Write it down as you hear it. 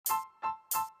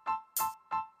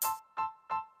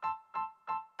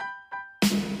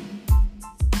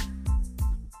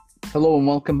Hello and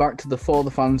welcome back to the For the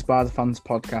Fans by the Fans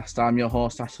podcast. I'm your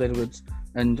host Ashley Edwards,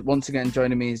 and once again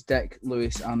joining me is Dec,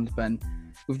 Lewis and Ben.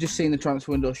 We've just seen the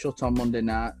transfer window shut on Monday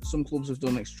night. Some clubs have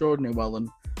done extraordinarily well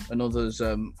and others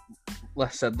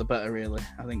less said the better really.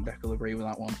 I think Dec will agree with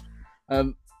that one.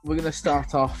 We're going to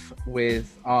start off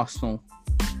with Arsenal.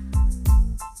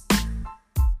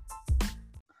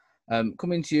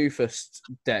 Coming to you first,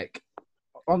 Dec.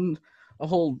 On a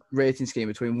whole rating scheme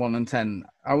between 1 and 10,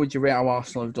 how would you rate how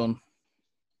Arsenal have done?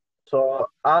 So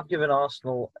I've given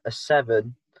Arsenal a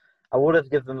 7. I would have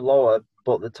given them lower,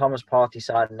 but the Thomas Partey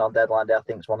signing on deadline day I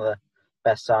think is one of the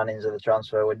best signings of the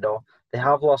transfer window. They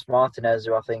have lost Martinez,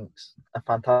 who I think's a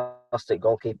fantastic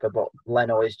goalkeeper, but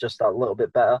Leno is just that little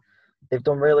bit better. They've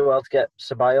done really well to get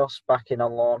Ceballos back in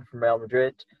on loan from Real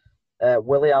Madrid.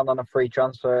 Willian on a free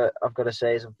transfer, I've got to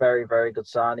say, is a very, very good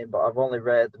signing, but I've only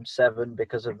rated them 7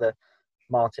 because of the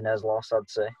Martinez loss, I'd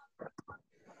say.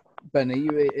 Ben, are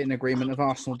you in agreement of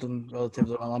Arsenal done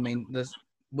relatively well? I mean, there's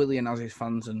Willian has his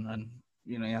fans and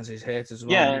you know he has his haters as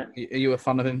well. Yeah. Are you a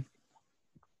fan of him?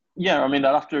 Yeah, I mean,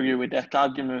 I'd have to agree with Dec.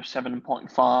 I'd give him a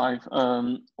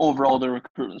 7.5. Overall, the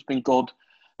recruitment's been good.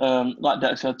 Like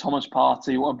Dec said, Thomas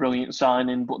Partey, what a brilliant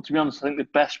signing. But to be honest, I think the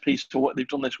best piece to what they've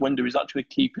done this window is actually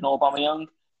keeping Aubameyang.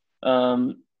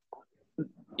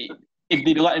 If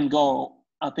they'd let him go,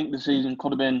 I think the season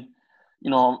could have been,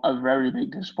 a very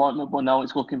big disappointment. But now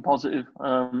it's looking positive.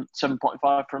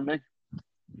 7.5 from me.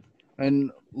 And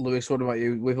Lewis, what about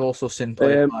you? We've also seen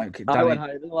players like Danny.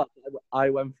 I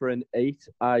went for an 8.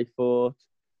 I thought,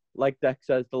 like Dec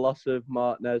says, the loss of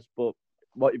Martinez, but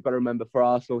what you've got to remember for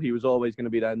Arsenal, he was always going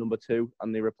to be their number 2,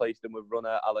 and they replaced him with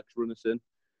runner Alex Runarsson,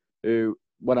 who,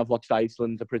 when I've watched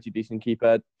Iceland, is a pretty decent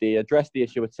keeper. They addressed the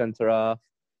issue at centre-half,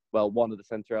 well, one of the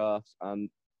centre-halves, and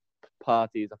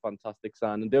Partey is a fantastic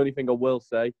sign. And the only thing I will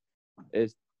say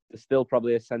is there's still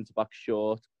probably a centre-back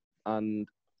short, and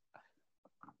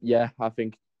yeah, I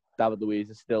think David Luiz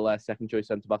is still their second choice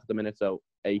centre back at the minute, so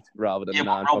 8 rather than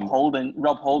 9.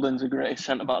 Rob Holding's a great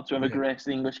centre back to ever grace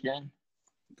the English game.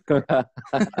 I've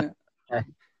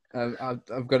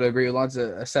got to agree with lads.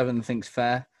 A 7 I think's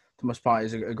fair. Thomas Partey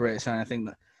is a great sign. I think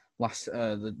that last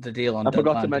the deal on. I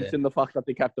forgot to mention the fact that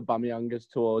they kept Aubameyang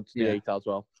towards the 8 as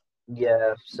well.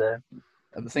 Yeah, so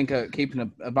I think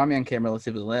keeping Aubameyang came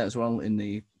relatively late as well in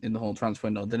the whole transfer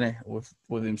window, didn't he?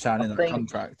 With him signing that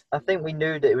contract. I think we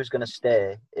knew that he was going to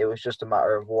stay. It was just a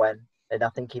matter of when, and I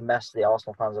think he messed the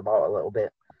Arsenal fans about a little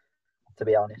bit, to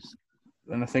be honest.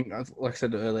 And I think, like I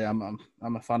said earlier,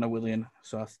 I'm a fan of Willian,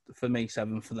 so for me,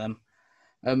 7 for them.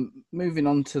 Moving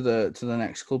on to the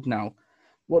next club now.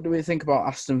 What do we think about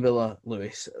Aston Villa,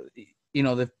 Lewis?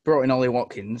 They've brought in Ollie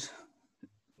Watkins.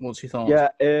 What's your thoughts?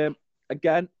 Yeah.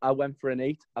 Again, I went for an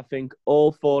 8. I think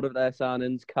all 4 of their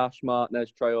signings, Cash,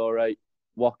 Martinez, Traore,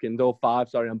 Watkins, all 5,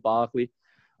 and Barkley,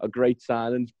 are great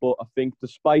signings. But I think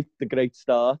despite the great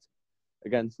start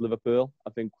against Liverpool, I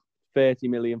think 30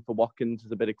 million for Watkins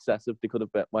is a bit excessive. They could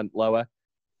have went lower.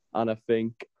 And I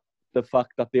think the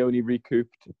fact that they only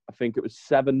recouped, I think it was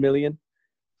 7 million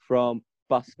from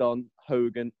Baston,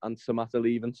 Hogan and Samatta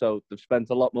leaving. So they've spent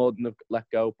a lot more than they've let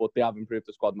go, but they have improved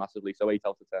the squad massively. So 8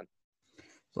 out of 10.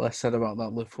 The less said about that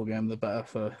Liverpool game, the better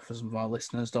for some of our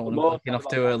listeners. Don't want to be kicking off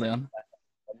too early on.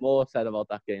 More said about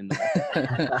that game.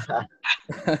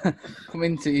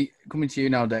 Coming to you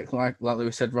now, Dec. Like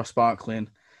Lewis said, Ross Barkley and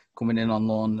coming in on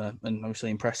loan and obviously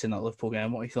impressing that Liverpool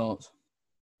game. What are your thoughts?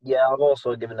 Yeah, I've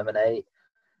also given them an 8.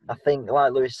 I think,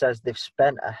 like Lewis says, they've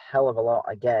spent a hell of a lot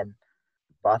again.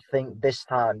 But I think this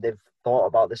time they've thought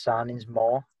about the signings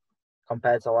more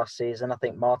compared to last season. I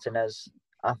think Martinez,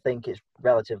 I think it's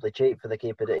relatively cheap for the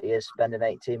keeper that he is, spending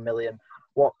 18 million.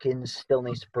 Watkins still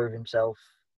needs to prove himself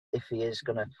if he is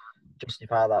going to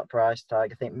justify that price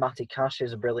tag. I think Matty Cash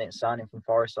is a brilliant signing from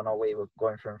Forest. I know we were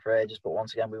going for him for ages, but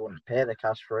once again, we wouldn't pay the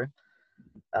cash for him.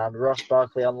 And Ross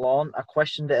Barkley on loan. I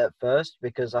questioned it at first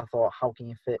because I thought, how can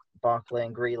you fit Barkley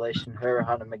and Grealish and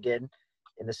Hurahan and McGinn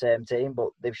in the same team? But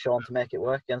they've shown to make it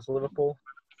work against Liverpool.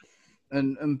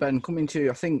 And Ben, coming to you,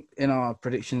 I think in our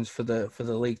predictions for the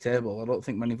league table, I don't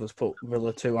think many of us put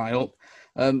Villa too high up.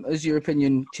 Has your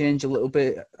opinion changed a little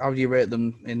bit? How do you rate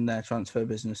them in their transfer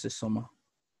business this summer?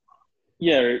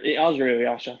 Yeah, it has really,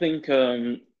 Ash. I think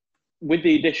with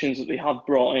the additions that they have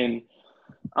brought in,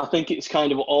 I think it's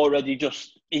kind of already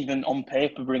just, even on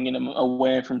paper, bringing them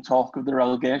away from talk of the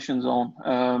relegation zone.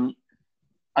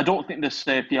 I don't think they're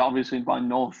safe yet, obviously, by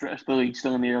no stretch. The league's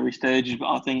still in the early stages, but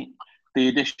I think the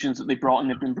additions that they brought in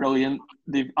have been brilliant.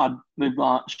 They've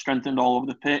strengthened all over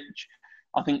the pitch.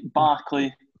 I think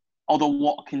Barkley, although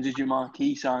Watkins is your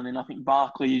marquee signing, I think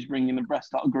Barkley is bringing the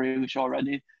best out of Grealish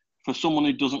already. For someone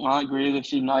who doesn't like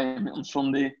Grealish, even I on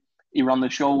Sunday, he ran the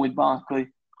show with Barkley.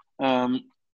 And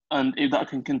if that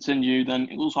can continue, then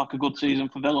it looks like a good season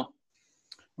for Villa.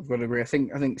 I've got to agree. I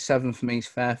think 7 for me is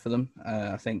fair for them.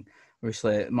 I think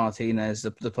obviously Martinez,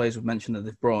 the players we've mentioned that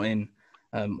they've brought in,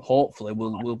 hopefully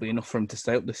will be enough for him to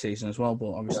stay up this season as well.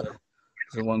 But obviously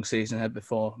there's a long season ahead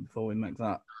before we make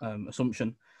that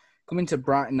assumption. Coming to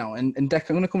Brighton now, and Dec,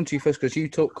 I'm going to come to you first because you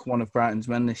took one of Brighton's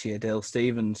men this year, Dale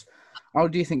Stephens. How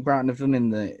do you think Brighton have done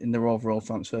in their overall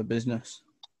transfer business?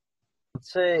 I'd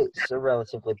say it's a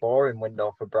relatively boring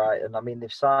window for Brighton. I mean,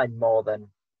 they've signed more than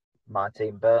my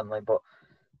team, Burnley, but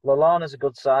Lallana's a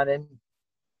good signing.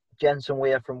 Jensen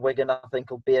Weir from Wigan, I think,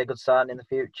 will be a good sign in the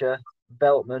future.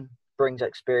 Beltman brings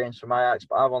experience from Ajax,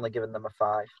 but I've only given them a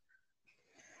 5.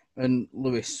 And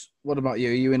Lewis, what about you?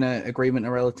 Are you in agreement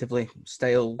a relatively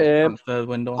stale transfer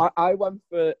window? I went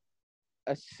for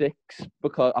a 6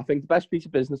 because I think the best piece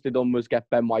of business they've done was get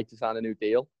Ben White to sign a new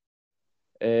deal.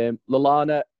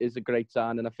 Lallana is a great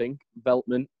signing, I think.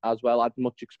 Veltman as well had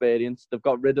much experience. They've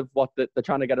got rid of what they're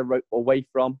trying to get away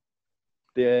from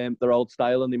their old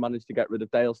style, and they managed to get rid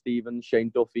of Dale Stephens, Shane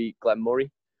Duffy, Glenn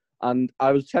Murray. And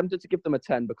I was tempted to give them a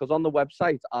 10 because on the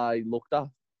website I looked at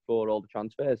for all the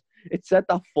transfers, it said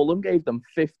that Fulham gave them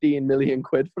 15 million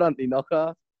quid for Anthony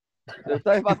Knockaert.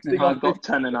 I've got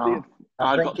 10 and a half.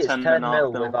 I think it's 10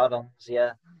 mil with add-ons,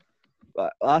 yeah.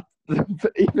 But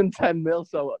even 10 mil,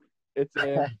 so it's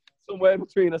somewhere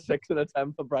between a 6 and a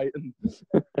 10 for Brighton.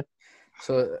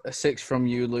 So a 6 from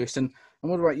you, Lewis. And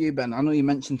what about you, Ben? I know you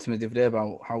mentioned to me the other day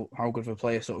about how good of a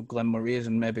player sort of Glenn Murray is,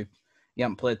 and maybe he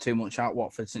hasn't played too much at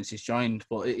Watford since he's joined.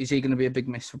 But is he going to be a big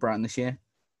miss for Brighton this year?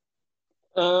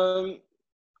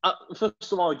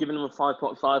 First of all, giving him a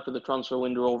 5.5 for the transfer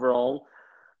window overall.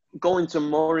 Going to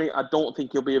Murray, I don't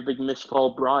think he'll be a big miss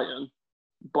for Brighton,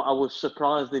 but I was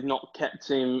surprised they've not kept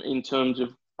him in terms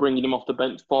of bringing him off the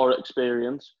bench for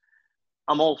experience.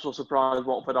 I'm also surprised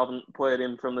Watford haven't played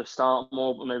him from the start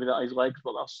more, but maybe that is legs,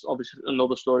 but that's obviously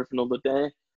another story for another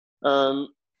day.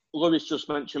 Lewis just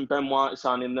mentioned Ben White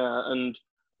signing there, and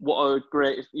what a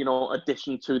great,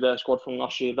 addition to their squad from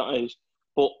last year that is.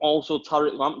 But also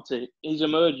Tariq Lamptey, his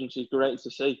emergence is great to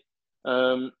see.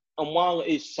 And while it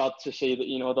is sad to see that,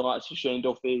 the likes of Shane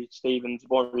Duffy, Stephens,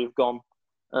 Borry have gone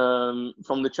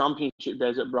from the Championship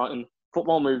days at Brighton,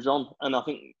 football moves on. And I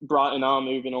think Brighton are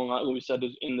moving on, like Louis said,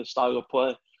 in the style of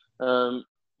play.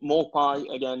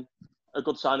 Maupay, again, a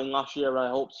good signing last year. I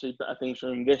hope to see better things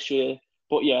from him this year.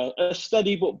 But yeah, a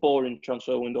steady but boring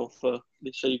transfer window for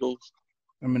the Seagulls.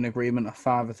 I'm in agreement. A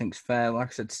 5, I think, is fair. Like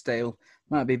I said, stale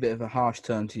might be a bit of a harsh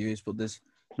term to use, but there's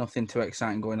nothing too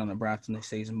exciting going on at Brighton this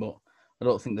season. But I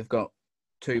don't think they've got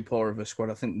too poor of a squad.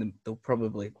 I think they'll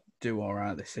probably do all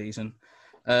right this season.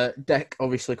 Dec,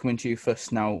 obviously coming to you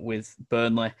first now with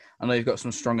Burnley. I know you've got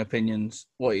some strong opinions.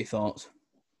 What are your thoughts?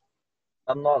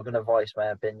 I'm not going to voice my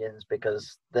opinions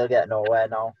because they'll get nowhere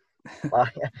now.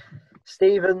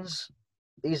 Stephens,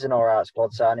 he's an alright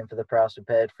squad signing for the price we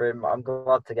paid for him. I'm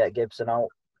glad to get Gibson out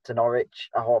to Norwich.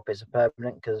 I hope it's a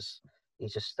permanent because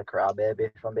he's just a crybaby,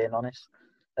 if I'm being honest.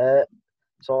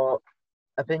 So,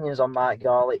 opinions on Mike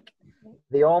Garlick.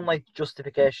 The only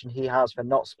justification he has for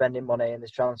not spending money in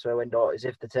this transfer window is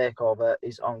if the takeover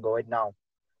is ongoing now.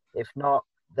 If not,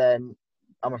 then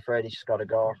I'm afraid he's just got to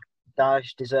go.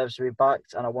 Dyche deserves to be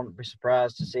backed, and I wouldn't be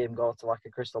surprised to see him go to like a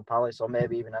Crystal Palace or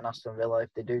maybe even an Aston Villa if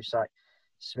they do sack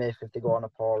Smith if they go on a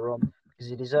poor run, because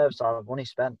he deserves to have money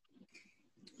spent.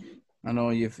 I know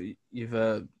you've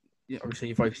obviously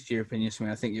you've voiced your opinions to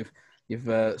me. I think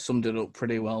you've summed it up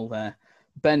pretty well there.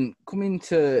 Ben, coming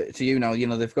to you now,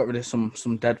 they've got rid of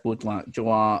some deadwood like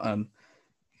Joao.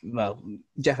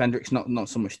 Jeff Hendricks, not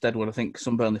so much deadwood. I think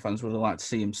some Burnley fans would have liked to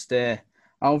see him stay.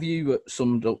 How have you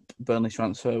summed up Burnley's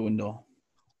transfer window?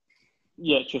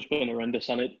 Yeah, it's just been horrendous,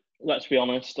 and let's be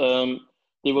honest.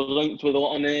 They were linked with a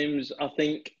lot of names. I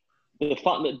think the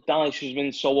fact that Dyche has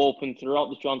been so open throughout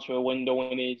the transfer window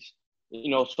and his,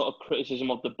 sort of criticism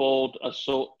of the board as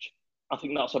such, I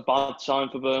think that's a bad sign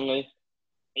for Burnley.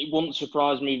 It wouldn't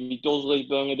surprise me if he does leave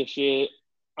Burnley this year,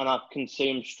 and I can see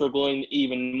him struggling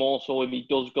even more so if he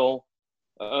does go.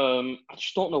 I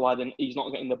just don't know why then he's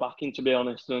not getting the backing, to be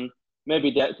honest. And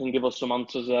maybe Deck can give us some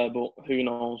answers there, but who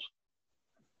knows?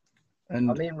 I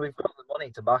mean, we've got the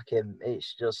money to back him.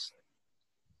 It's just,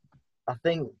 I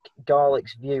think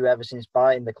Garlick's view ever since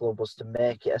buying the club was to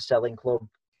make it a selling club.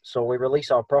 So we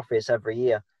release our profits every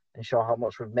year and show how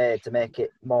much we've made to make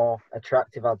it more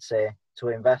attractive, I'd say, to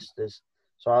investors.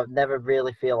 So I never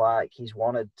really feel like he's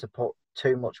wanted to put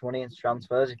too much money into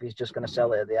transfers if he's just going to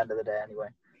sell it at the end of the day anyway.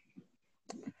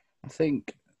 I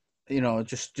think,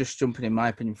 just jumping in my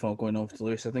opinion before going over to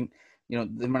Lewis, I think,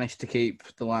 they managed to keep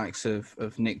the likes of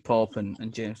Nick Pope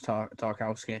and James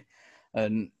Tarkowski,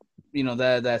 and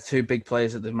they're two big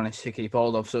players that they've managed to keep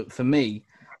hold of. So for me,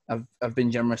 I've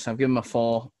been generous. I've given them a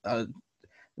 4.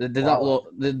 They're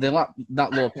that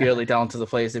low purely down to the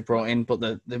players they've brought in, but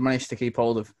they've managed to keep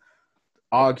hold of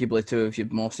arguably two of your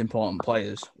most important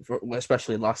players,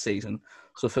 especially last season.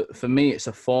 So for me, it's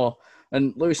a 4.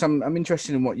 And Lewis, I'm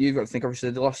interested in what you've got to think.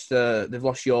 Obviously, they've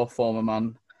lost your former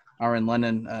man, Aaron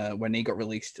Lennon, when he got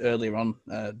released earlier on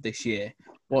this year.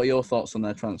 What are your thoughts on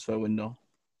their transfer window?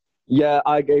 Yeah,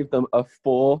 I gave them a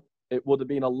 4. It would have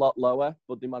been a lot lower,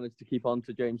 but they managed to keep on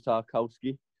to James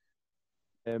Tarkowski.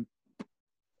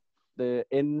 The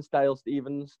Dale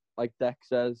Stevens, like Deck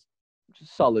says,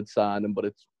 just solid signing, but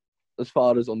it's as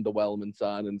far as underwhelming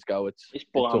signings go, it's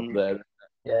up there.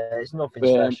 Yeah, it's nothing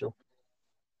special.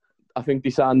 I think they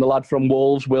signed the lad from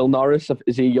Wolves, Will Norris.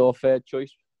 Is he your third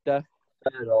choice, Deck?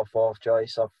 3rd or 4th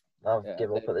choice. I've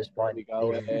given up at this point.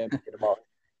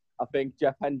 I think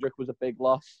Jeff Hendrick was a big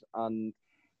loss, and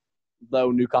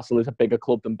though Newcastle is a bigger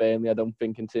club than Burnley, I don't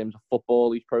think in terms of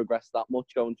football he's progressed that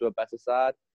much going to a better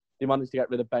side. They managed to get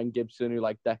rid of Ben Gibson, who,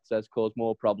 like Deck says, caused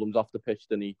more problems off the pitch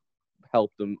than he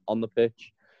helped them on the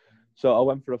pitch. So I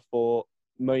went for a 4,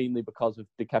 mainly because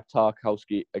they kept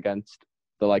Tarkowski against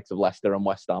the likes of Leicester and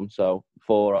West Ham. So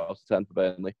 4 out of 10 for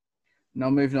Burnley. Now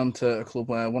moving on to a club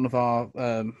where one of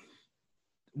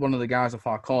the guys off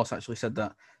our course actually said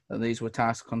that these were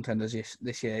title contenders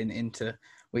this year into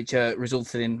which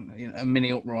resulted in a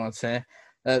mini uproar, I'd say.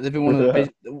 They've been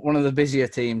one of the busier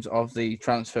teams of the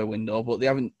transfer window, but they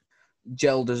haven't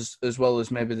gelled as well as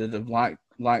maybe they'd have liked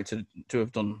to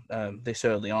have done this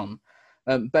early on.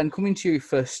 Ben, coming to you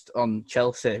first on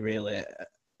Chelsea, really,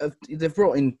 they've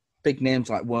brought in big names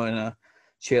like Werner,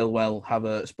 Chilwell,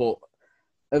 Havertz, but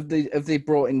have they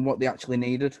brought in what they actually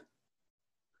needed?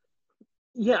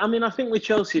 Yeah, I mean, I think with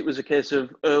Chelsea it was a case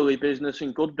of early business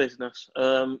and good business.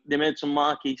 They made some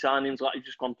marquee signings, like you've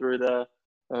just gone through there,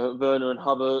 Werner and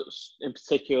Havertz in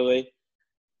particularly.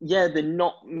 Yeah, they've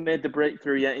not made the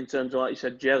breakthrough yet in terms of, like you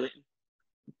said, gelling.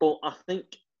 But I think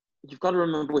you've got to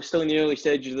remember we're still in the early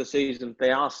stages of the season.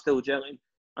 They are still gelling.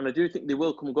 And I do think they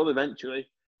will come good eventually.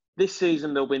 This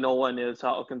season, they'll be nowhere near the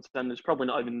title contenders, probably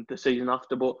not even the season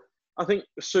after. But I think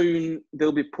soon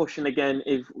they'll be pushing again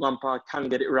if Lampard can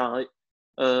get it right.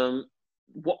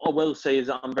 What I will say is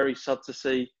that I'm very sad to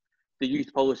see the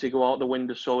youth policy go out the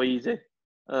window so easy.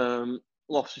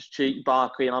 Loftus-Cheek,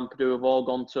 Barkley and Ampadu have all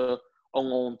gone on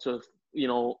loan to,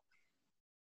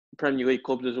 Premier League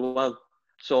clubs as well.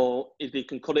 So if they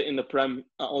can cut it in the Prem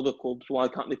at other clubs, why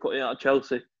can't they cut it at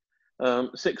Chelsea?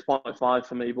 6.5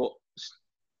 for me, but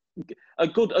a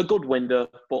good window,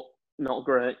 but not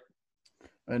great.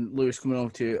 And Lewis, coming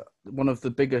over to you, one of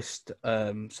the biggest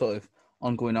sort of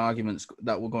ongoing arguments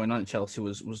that were going on at Chelsea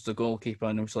was the goalkeeper,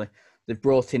 and obviously they've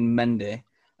brought in Mendy.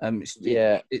 We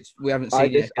haven't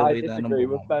seen it. I disagree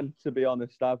with Ben, to be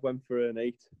honest. I went for an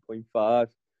 8.5,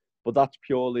 but that's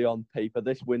purely on paper.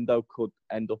 This window could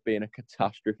end up being a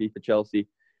catastrophe for Chelsea.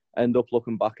 End up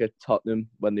looking back at Tottenham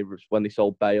when they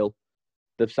sold Bale.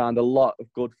 They've signed a lot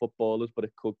of good footballers, but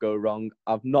it could go wrong.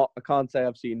 I can't say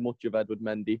I've seen much of Edward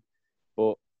Mendy,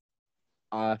 but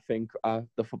I think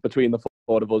between the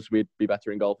 4 of us, we'd be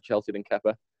better in goal for Chelsea than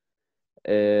Kepa.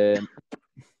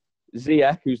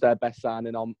 Ziyech, who's their best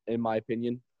signing, in my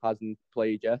opinion, hasn't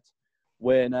played yet.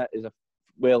 Werner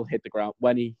will hit the ground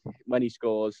when he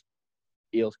scores.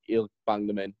 He'll bang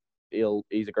them in.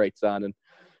 He's a great signing.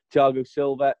 Thiago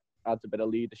Silva adds a bit of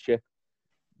leadership.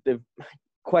 They've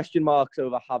question marks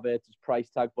over Havertz's price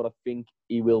tag, but I think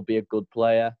he will be a good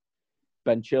player.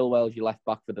 Ben Chilwell is your left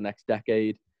back for the next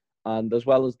decade. And as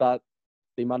well as that,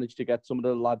 they managed to get some of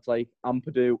the lads like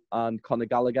Ampadu and Conor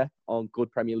Gallagher on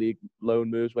good Premier League loan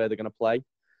moves where they're going to play.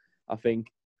 I think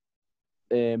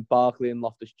Barkley and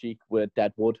Loftus-Cheek were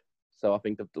deadwood. So I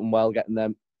think they've done well getting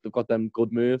them. They've got them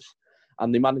good moves.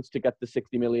 And they managed to get the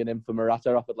 60 million in for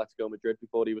Morata off Atletico Madrid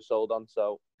before he was sold on.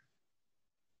 So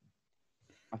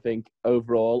I think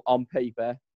overall, on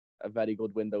paper, a very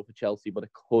good window for Chelsea, but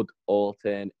it could all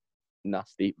turn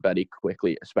nasty very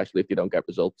quickly, especially if they don't get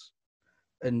results.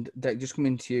 And Deck, just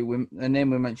coming to you, a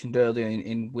name we mentioned earlier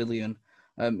in Willian,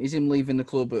 is him leaving the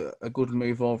club a good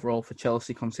move overall for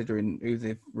Chelsea, considering who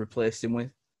they've replaced him with?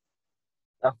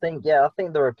 I think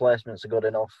the replacements are good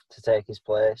enough to take his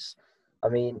place. I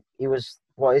mean, he was,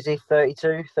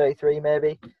 32, 33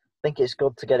 maybe? I think it's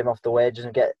good to get him off the wages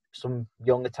and get some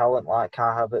younger talent like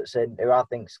Kai Havertz in, who I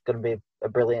think is going to be a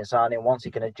brilliant signing once he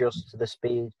can adjust to the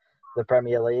speed of the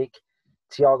Premier League.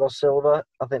 Thiago Silva,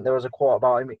 I think there was a quote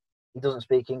about him. He doesn't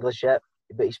speak English yet,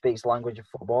 but he speaks the language of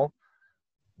football.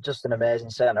 just an amazing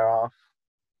centre half,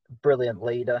 brilliant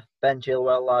leader. Ben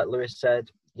Chilwell, like Lewis said,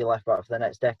 your left back for the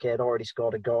next decade, already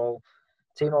scored a goal.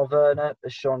 Timo Werner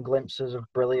has shown glimpses of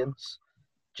brilliance.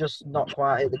 Just not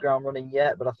quite hit the ground running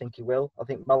yet, but I think he will. I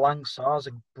think Malang Sarr's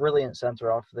a brilliant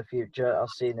centre half for the future. I've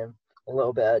seen him a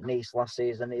little bit at Nice last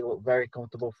season. He looked very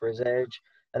comfortable for his age.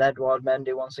 And Edouard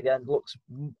Mendy, once again, looks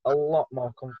a lot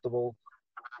more comfortable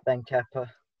than Kepa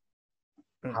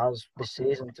has this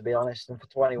season, to be honest. And for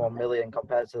 21 million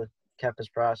compared to Kepa's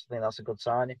price, I think that's a good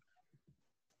signing.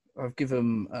 I've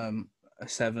given a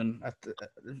 7.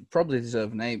 Probably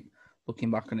deserve an 8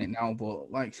 looking back on it now. But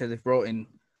like I said, they've brought in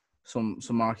some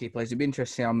marquee players. It'd be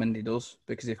interesting to see how Mendy does,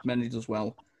 because if Mendy does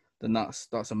well, then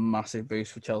that's a massive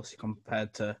boost for Chelsea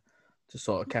compared to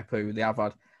sort of Kepa, who they have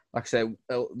had. Like I said,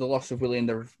 the loss of Willian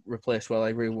they've replaced well. I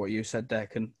agree with what you said,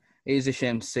 Deck, and it is a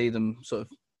shame to see them sort of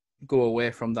go away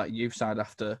from that youth side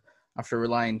after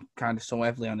relying kind of so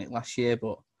heavily on it last year.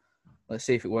 But let's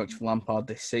see if it works for Lampard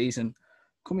this season.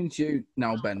 Coming to you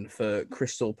now, Ben, for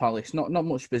Crystal Palace. Not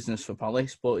much business for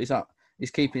Palace, but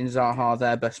is keeping Zaha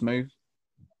their best move?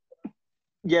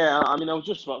 Yeah, I mean, I was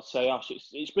just about to say, Ash,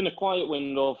 it's been a quiet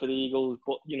window for the Eagles,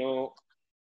 but,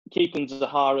 keeping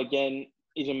Zaha again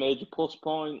is a major plus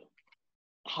point.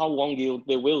 How long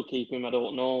they will keep him, I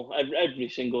don't know. Every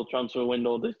single transfer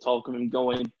window, they talk of him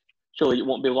going. Surely it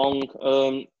won't be long.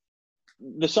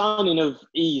 The signing of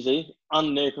Easy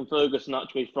and Nathan Ferguson,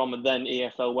 actually, from a then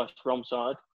EFL West Brom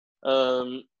side.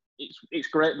 It's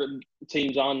great that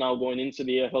teams are now going into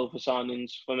the EFL for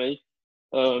signings for me.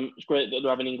 It's great that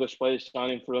they're having English players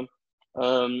signing for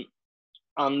them.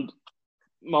 And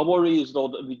my worry is, though,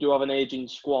 that they do have an ageing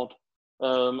squad.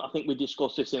 I think we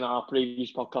discussed this in our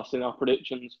previous podcast, in our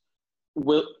predictions.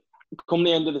 Come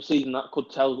the end of the season, that could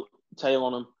tail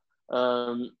on them.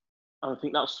 And I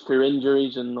think that's through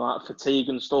injuries and like fatigue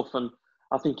and stuff. And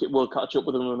I think it will catch up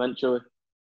with them eventually.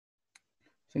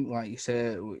 I think, like you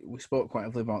say, we spoke quite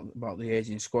heavily about the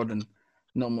ageing squad, and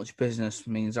not much business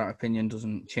means our opinion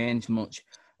doesn't change much.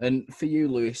 And for you,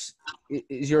 Lewis,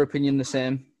 is your opinion the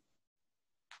same?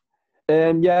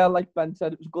 Yeah, like Ben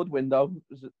said, it was a good window.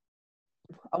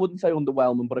 I wouldn't say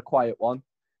underwhelming, but a quiet one.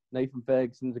 Nathan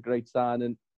Ferguson's a great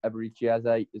signing. Eberechi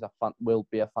Eze will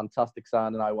be a fantastic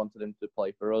signing. I wanted him to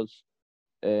play for us.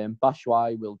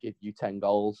 Batshuayi will give you 10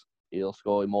 goals. He'll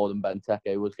score more than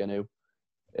Benteke was going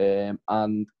to.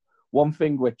 And one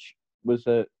thing which was,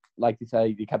 like you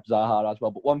say, he kept Zaha as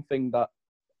well, but one thing that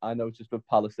I noticed with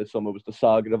Palace this summer was the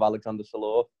saga of Alexander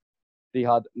Saloff. They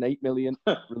had an 8 million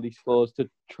release clause to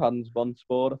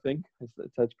Trabzonspor, I think, as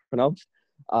it's pronounced,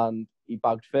 and he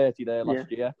bagged 30 there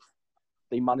last year.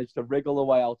 They managed to wriggle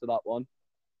away out of that one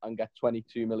and get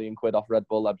 22 million quid off Red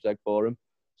Bull Leipzig for him.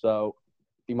 So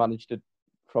he managed to,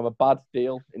 from a bad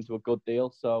deal into a good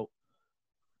deal. So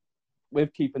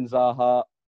with keeping Zaha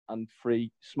and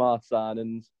 3 smart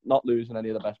signings, not losing any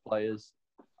of the best players,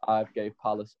 I've gave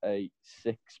Palace a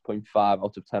 6.5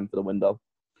 out of 10 for the window.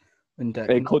 And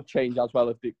it could change as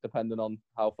well, depending on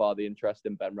how far the interest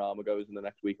in Benrahma goes in the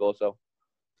next week or so.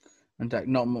 And Deck,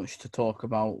 not much to talk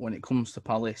about when it comes to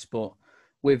Palace, but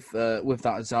with that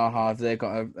Zaha, have they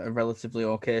got a relatively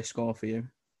okay score for you?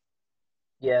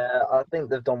 Yeah, I think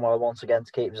they've done well once again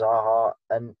to keep Zaha,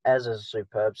 and Eze's a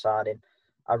superb signing.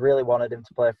 I really wanted him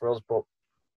to play for us, but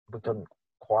we couldn't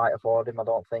quite afford him, I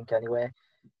don't think, anyway.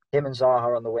 Him and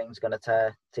Zaha on the wing's going to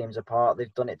tear teams apart.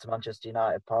 They've done it to Manchester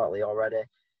United partly already.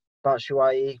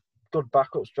 Batshuayi, good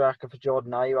backup striker for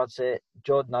Jordan Ayew, I'd say.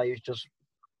 Jordan Ayew's just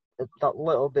that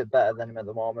little bit better than him at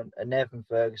the moment. And Nathan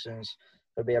Ferguson's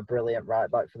going to be a brilliant right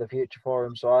back for the future for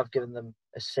him. So I've given them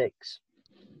a 6.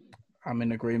 I'm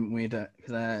in agreement with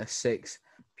a 6,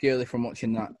 purely from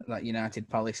watching that United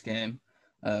Palace game.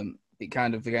 It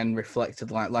kind of, again, reflected,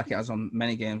 like it has on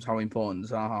many games, how important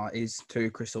Zaha is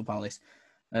to Crystal Palace.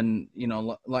 And,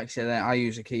 like I said,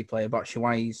 Ayew's a key player.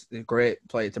 Batshuayi's a great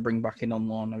player to bring back in on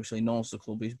loan. Obviously, knows the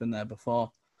club. He's been there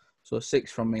before. So a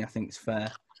 6 from me, I think, is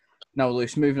fair. Now,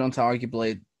 Lewis, moving on to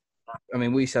arguably, I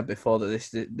mean, we said before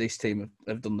that this team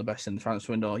have done the best in the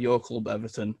transfer window. Your club,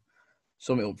 Everton,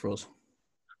 sum it up for us.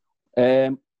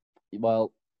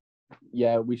 Well,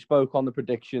 yeah, we spoke on the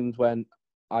predictions when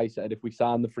I said if we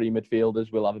sign the 3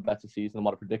 midfielders, we'll have a better season than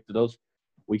what it predicted us.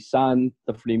 We signed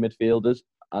the 3 midfielders,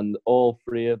 and all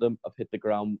 3 of them have hit the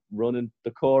ground running.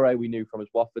 Doucouré, we knew from his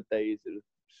Watford days, it was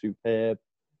superb.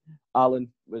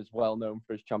 Allen was well known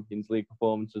for his Champions League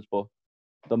performances, but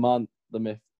the man, the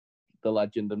myth, the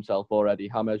legend himself already,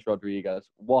 James Rodriguez,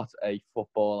 what a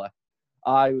footballer.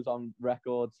 I was on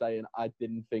record saying I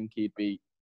didn't think he'd be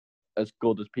as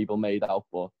good as people made out,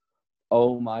 but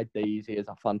oh my days, he is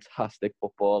a fantastic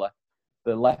footballer.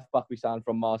 The left back we signed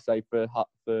from Marseille for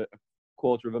a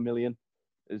 $250,000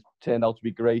 has turned out to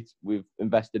be great. We've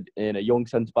invested in a young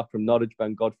centre back from Norwich,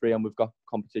 Ben Godfrey, and we've got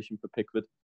competition for Pickford.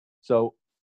 So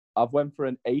I've went for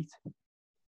an 8.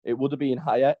 It would have been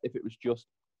higher if it was just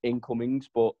incomings,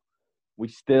 but we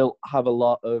still have a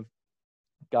lot of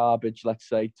garbage, let's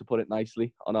say, to put it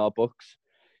nicely, on our books.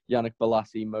 Yannick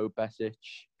Bolasie, Mo Besic.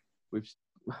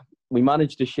 We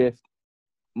managed to shift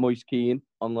Moise Kean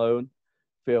on loan,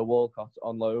 Theo Walcott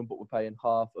on loan, but we're paying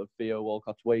half of Theo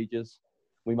Walcott's wages.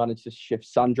 We managed to shift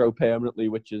Sandro permanently,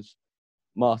 which is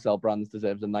Marcel Brands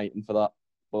deserves a knighting for that.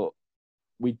 But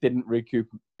we didn't recoup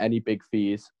any big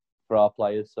fees for our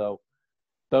players. So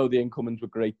though the incomings were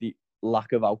great, the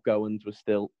lack of outgoings was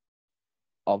still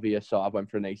obvious. So I went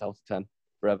for an 8 out of 10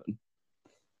 for Everton.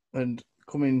 And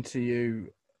coming to you,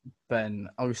 Ben,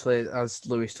 obviously, as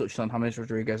Lewis touched on James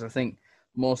Rodriguez, I think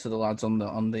most of the lads on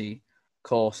the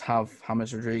course have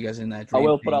James Rodriguez in their dream I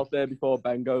will team. put out there before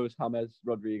Ben goes, James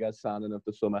Rodriguez signing of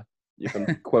the summer. You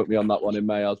can quote me on that one in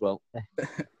May as well.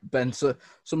 Ben, so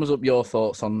sum us up your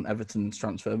thoughts on Everton's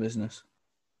transfer business.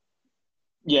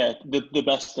 Yeah, the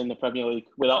best in the Premier League,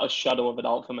 without a shadow of a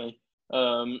doubt for me.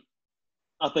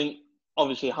 I think,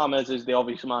 obviously, James is the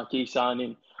obvious marquee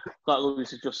signing. Like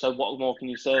Lewis has just said, what more can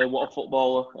you say? What a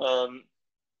footballer.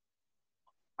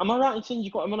 Am I right in saying you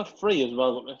got him on a free as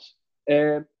well, Lewis?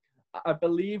 I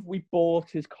believe we bought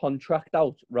his contract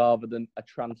out rather than a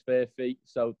transfer fee.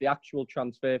 So the actual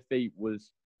transfer fee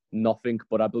was nothing,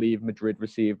 but I believe Madrid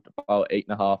received about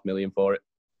 $8.5 million for it.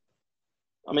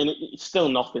 I mean, it's still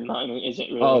nothing, that, is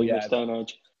it, really, Oh, in yeah. this day and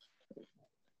age?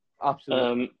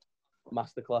 Absolutely.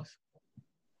 Masterclass.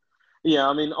 Yeah,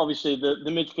 I mean, obviously, the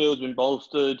midfield's been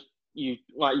bolstered.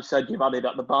 Like you said, you've added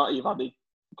at the back, you've added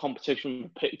competition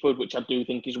with Pickford, which I do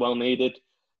think is well needed.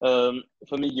 For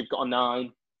me, you've got a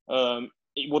 9.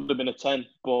 It would have been a 10,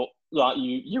 but like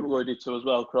you alluded to as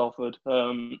well, Crawford,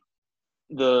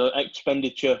 the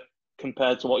expenditure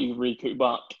compared to what you've recouped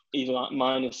back is like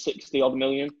minus 60 odd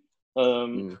million.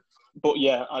 But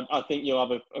yeah, I think you'll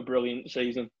have a brilliant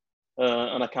season,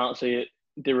 and I can't see it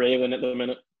derailing at the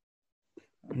minute.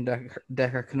 And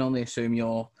Dec, I can only assume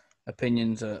your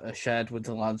opinions are shared with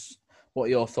the lads. What are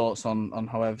your thoughts on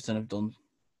how Everton have done?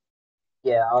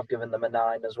 Yeah, I've given them a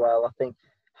 9 as well. I think,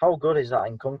 how good is that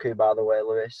Nkunku, by the way,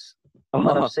 Lewis?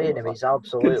 When I've seen him, he's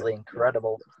absolutely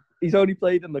incredible. He's only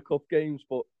played in the cup games,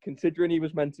 but considering he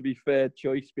was meant to be third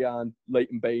choice behind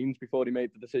Leighton Baines before he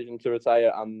made the decision to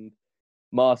retire, and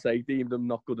Marseille deemed him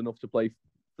not good enough to play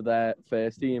for their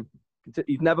first team.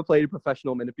 He's never played a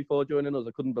professional minute before joining us.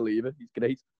 I couldn't believe it. He's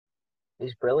great.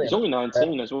 He's brilliant. He's only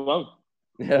 19 as well.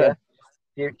 Yeah.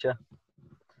 Future.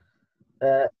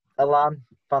 Alan,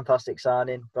 fantastic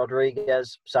signing.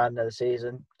 Rodriguez, signing of the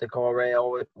season.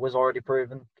 Decore was already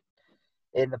proven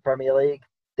in the Premier League.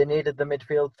 They needed the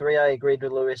midfield 3. I agreed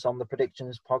with Lewis on the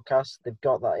predictions podcast. They've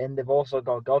got that in. They've also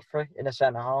got Godfrey in a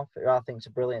centre-half, who I think is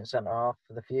a brilliant centre-half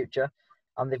for the future.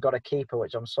 And they've got a keeper,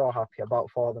 which I'm so happy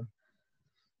about for them.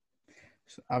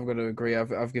 I've got to agree.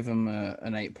 I've given them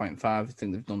an 8.5. I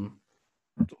think they've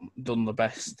done the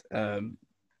best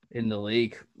in the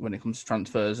league when it comes to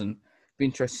transfers, and be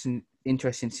interesting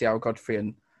to see how Godfrey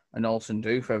and Olsen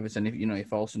do for Everton.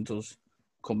 If Olsen does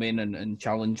come in and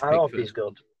challenge Pickford. I hope he's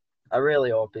good. I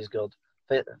really hope he's good.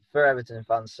 For Everton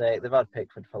fans' sake, they've had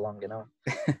Pickford for long enough.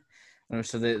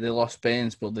 So they lost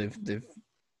Baines, but they've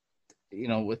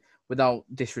without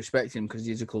disrespecting him, because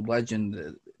he's a club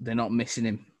legend, they're not missing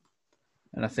him.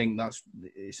 And I think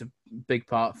it's a big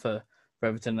part for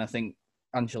Everton. I think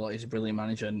Ancelotti's a brilliant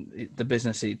manager, and the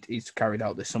business he's carried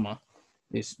out this summer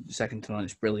is second to none.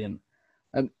 It's brilliant.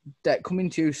 Dec, coming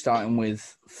to you, starting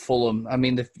with Fulham. I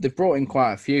mean, they've brought in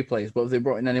quite a few players, but have they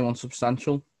brought in anyone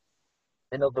substantial?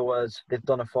 In other words, they've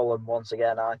done a Fulham once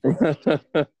again, I think.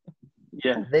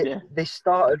 They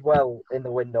started well in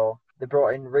the window. They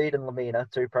brought in Reed and Lamina,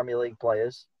 2 Premier League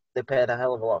players. They paid a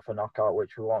hell of a lot for Knockout,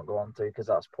 which we won't go on to because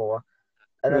that's poor.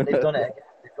 And then they've done it again.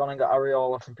 They've gone and got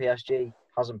Areola from PSG,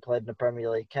 hasn't played in the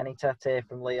Premier League. Kenny Tete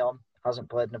from Lyon,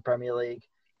 hasn't played in the Premier League.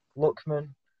 Lookman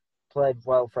played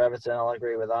well for Everton, I'll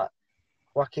agree with that.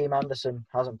 Joachim Anderson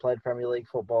hasn't played Premier League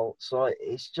football. So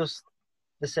it's just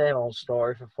the same old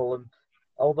story for Fulham.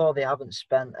 Although they haven't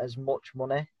spent as much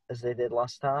money as they did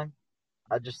last time,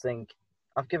 I just think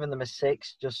I've given them a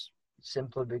 6 just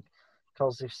simply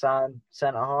because they've signed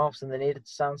centre-halves and they needed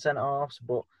to sign centre-halves,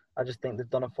 but I just think they've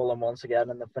done a Fulham once again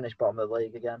and they've finished bottom of the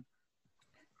league again.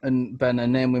 And Ben, a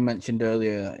name we mentioned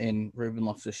earlier in Ruben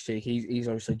Loftus-Cheek, he's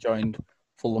obviously joined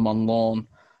Fulham on loan.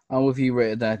 How have you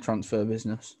rated their transfer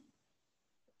business?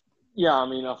 Yeah, I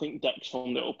mean, I think Dex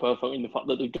summed it up perfectly in the fact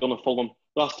that they've done a Fulham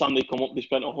Last time they come up, they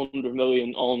spent 100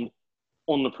 million on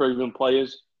unproven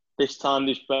players. This time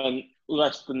they spent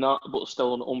less than that, but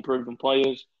still on unproven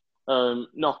players.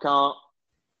 Knockout,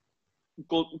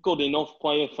 good enough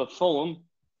player for Fulham,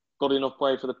 good enough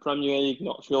player for the Premier League,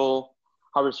 not sure.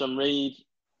 Harrison Reed,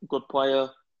 good player.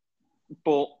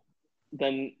 But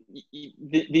then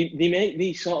they make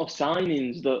these sort of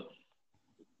signings that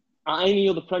at any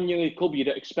other Premier League club you'd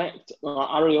expect, like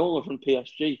Areola from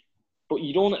PSG. But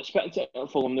you don't expect it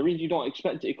at Fulham. The reason you don't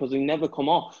expect it is because they never come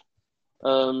off.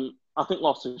 I think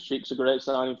Loftus-Cheek's a great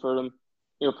signing for them.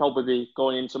 He'll probably be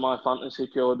going into my fantasy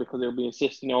purely because he'll be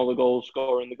assisting all the goals,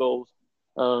 scoring the goals.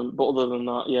 But other than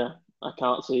that, yeah, I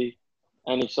can't see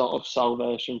any sort of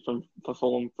salvation for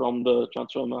Fulham from the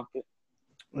transfer market.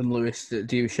 And Lewis,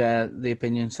 do you share the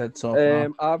opinion said so far?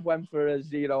 I went for a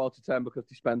 0 out of 10 because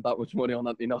they spent that much money on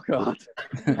Anthony Knockaert.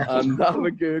 And I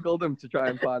Googled him to try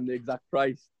and find the exact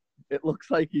price. It looks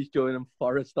like he's joining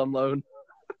Forest on loan.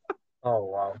 Oh,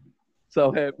 wow.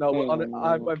 So,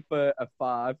 I went for a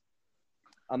 5.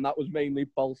 And that was mainly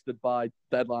bolstered by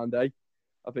deadline day.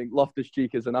 I think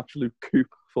Loftus-Cheek is an absolute coup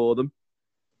for them.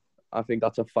 I think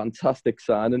that's a fantastic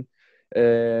signing.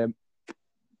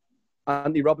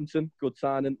 Andy Robinson, good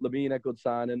signing. Lamina, good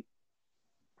signing.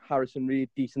 Harrison Reed,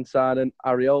 decent signing.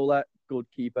 Areola, good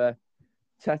keeper.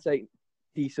 Tete,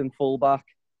 decent fullback.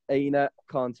 Aina,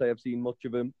 can't say I've seen much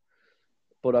of him.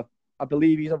 But I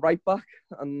believe he's a right back.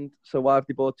 And so why have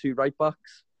they bought 2 right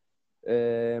backs?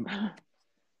 That's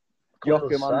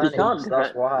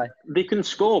why. They can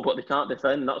score, but they can't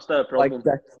defend. That's their problem.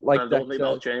 I don't think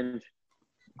that'll change.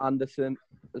 Anderson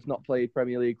has not played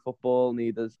Premier League football,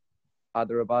 neither's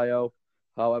Adarabioyo.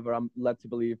 However, I'm led to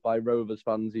believe by Rovers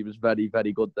fans he was very,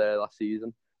 very good there last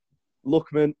season.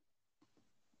 Lookman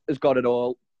has got it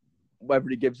all. Whether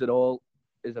he gives it all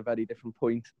is a very different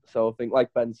point. So I think,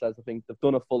 like Ben says, I think they've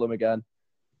done a Fulham again,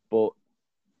 but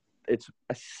it's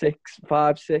a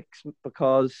 5-6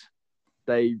 because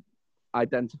they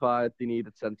identified they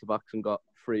needed centre-backs and got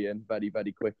 3 in very,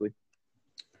 very quickly.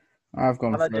 I've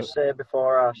gone Can I just say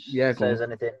before Ash says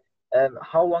anything,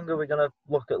 how long are we going to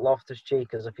look at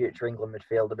Loftus-Cheek as a future England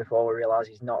midfielder before we realise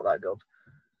he's not that good?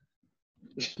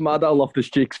 It's mad how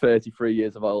Loftus-Cheek's 33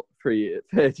 years of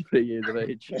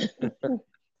age.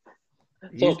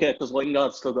 It's okay, because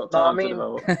Lingard's still got time to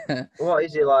develop. What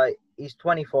is he like? He's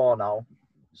 24 now,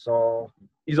 so...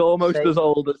 He's almost as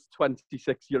old as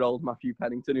 26-year-old Matthew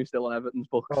Pennington, who's still on Everton's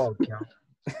books. Oh,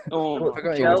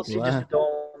 God.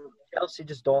 Chelsea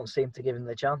just don't seem to give him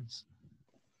the chance.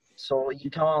 So you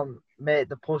can't make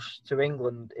the push to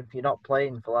England if you're not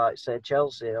playing for, like, say,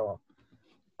 Chelsea or...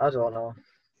 I don't know.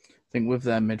 I think with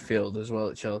their midfield as well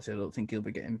at Chelsea, I don't think he'll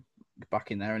be getting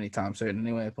back in there anytime soon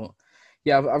anyway. But,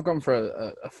 yeah, I've gone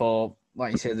for a 4.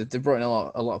 Like you said, they've brought in a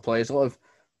lot of players. A lot of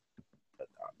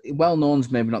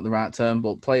well-known's maybe not the right term,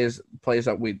 but players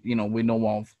that we know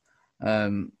of.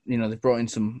 They've brought in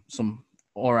some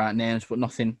all right names, but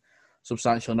nothing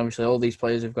substantial. And obviously, all these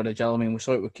players have got to gel. I mean, we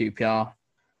saw it with QPR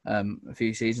a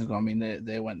few seasons ago. I mean,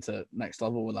 they went to next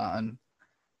level with that, and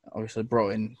obviously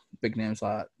brought in big names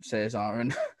like Cesar,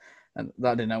 and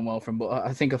that didn't end well for them. But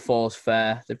I think a 4 is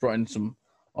fair. They've brought in some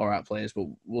all right players, but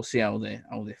we'll see how they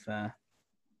fare.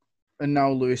 And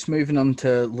now, Lewis, moving on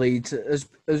to Leeds. Has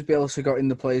Bielsa got in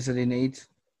the players that he needs?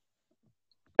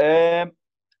 I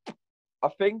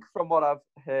think from what I've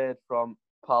heard from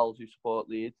pals who support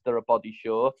Leeds, they're a body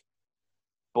short.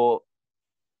 But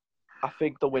I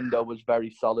think the window was very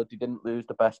solid. They didn't lose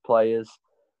the best players.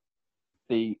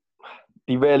 They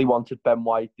really wanted Ben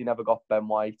White. They never got Ben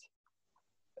White.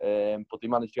 But they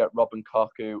managed to get Robin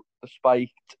Koch, who, despite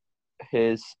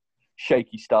his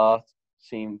shaky start,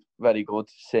 seemed very good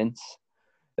since.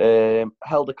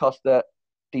 Helder Costa,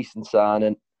 decent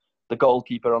signing. The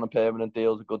goalkeeper on a permanent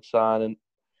deal is a good signing.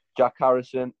 Jack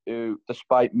Harrison, who,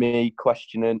 despite me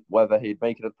questioning whether he'd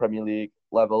make it at Premier League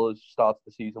level, has started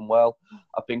the season well.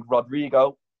 I think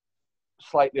Rodrigo,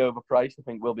 slightly overpriced, I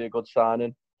think will be a good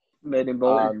signing. Made in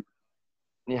Bolton.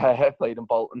 Played in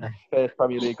Bolton. First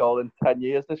Premier League goal in 10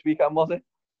 years this weekend, was it?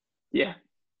 Yeah.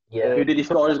 Who did he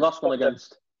score his last one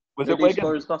against? Was it Wigan?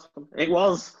 It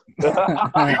was.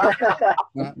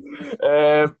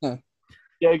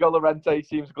 Diego Llorente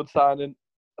seems a good signing.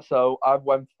 So I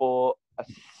went for a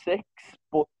 6,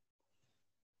 but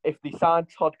if they sign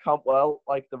Todd Cantwell,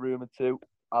 like the rumour to,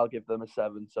 I'll give them a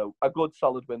 7. So a good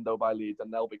solid window by Leeds,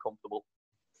 and they'll be comfortable.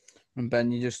 And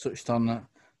Ben, you just touched on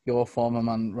your former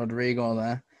man Rodrigo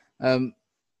there. How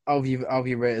have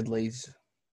you rated Leeds?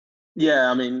 Yeah,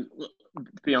 I mean, to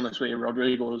be honest with you,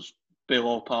 Rodrigo was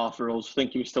below par for us. I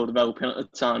think he was still developing at the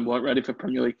time, weren't ready for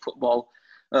Premier League football.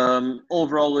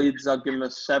 Overall, Leeds, I'd give him a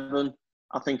 7.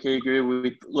 I think I agree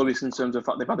with Lewis in terms of the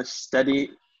fact they've had a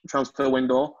steady transfer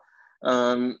window.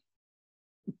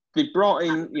 They brought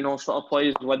in, sort of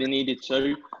players where they needed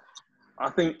to. I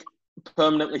think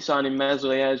permanently signing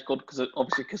Meslier is good because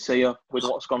obviously Casilla, with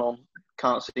what's gone on,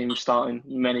 can't see him starting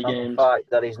many games. The fact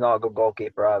that he's not a good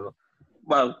goalkeeper either.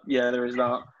 Well, yeah, there is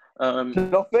that.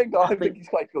 Nothing. I think he's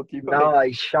quite a good keeper. No,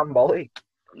 he's shambolic.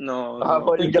 No, I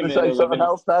thought you were going to say something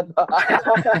else then.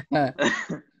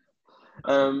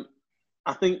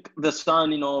 I think the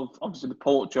signing of, obviously, the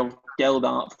poach of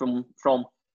Geldart from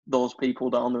those people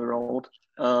down the road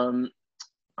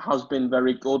has been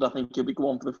very good. I think he'll be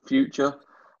going for the future.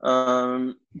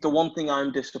 The one thing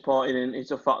I'm disappointed in is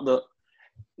the fact that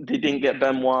they didn't get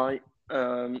Ben White.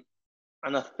 And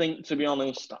I think, to be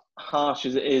honest, harsh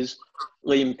as it is,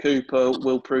 Liam Cooper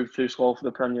will prove too slow for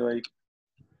the Premier League.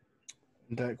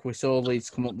 Dick, we saw Leeds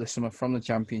come up this summer from the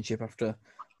Championship after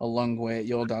a long wait.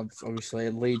 Your dad's obviously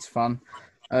a Leeds fan.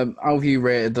 How have you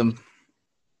rated them?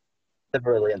 They're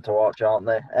brilliant to watch, aren't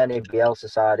they? Any Bielsa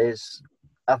side is.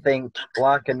 I think,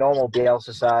 like a normal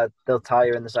Bielsa side, they'll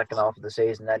tire in the second half of the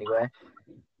season anyway.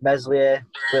 Meslier,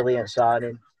 brilliant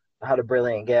signing. Had a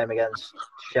brilliant game against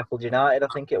Sheffield United, I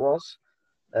think it was.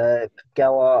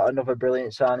 Gellar, another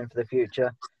brilliant signing for the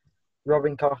future.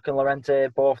 Robin Koch and Llorente,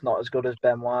 both not as good as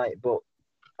Ben White, but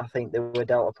I think they were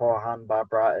dealt a poor hand by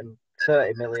Brighton.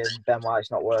 30 million, Ben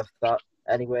White's not worth that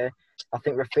anyway. I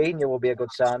think Rafinha will be a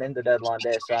good signing, the deadline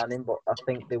day signing, but I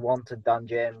think they wanted Dan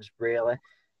James, really.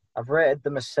 I've rated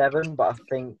them a 7, but I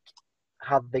think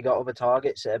had they got other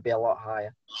targets, it'd be a lot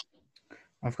higher.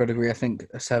 I've got to agree. I think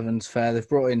a 7's fair. They've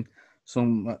brought in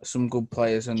some good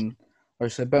players, and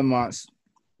obviously Ben White's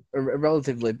a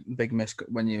relatively big miss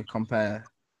when you compare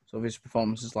sort of his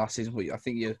performances last season. But I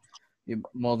think you're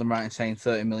more than right in saying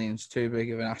 30 million is too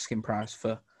big of an asking price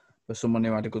for someone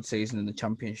who had a good season in the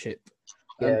Championship.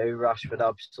 Yeah, Rashford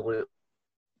absolutely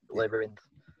ruined.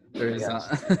 There is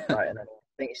that. Right, and I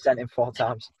think he sent him 4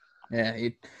 times. Yeah,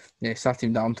 he sat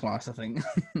him down twice, I think.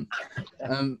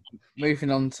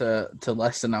 Moving on to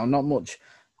Leicester now.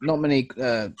 Not many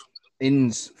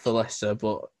ins for Leicester,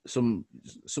 but some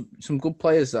good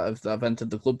players that have entered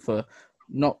the club for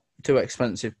not too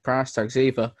expensive price tags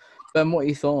either. Ben, what are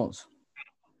your thoughts?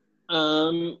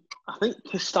 I think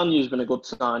Castagne's been a good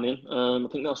signing. I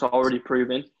think that's already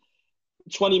proven.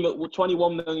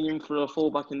 21 million for a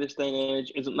fullback in this day and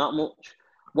age isn't that much.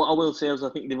 What I will say is I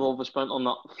think they've overspent on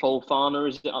that Fofana,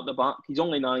 is it, at the back? He's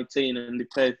only 19 and they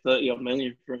paid 30-odd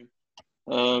million for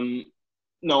him.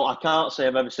 No, I can't say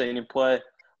I've ever seen him play,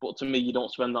 but to me, you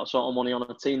don't spend that sort of money on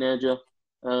a teenager.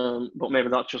 But maybe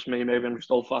that's just me. Maybe I'm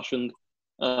just old-fashioned.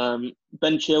 Ben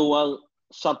Chilwell,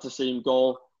 sad to see him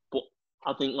go, but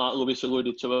I think, like Lewis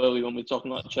alluded to earlier when we were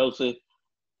talking about Chelsea,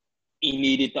 he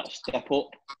needed that step up.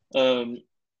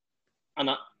 And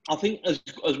I think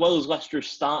as well as Leicester have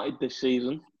started this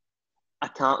season, I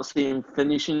can't see him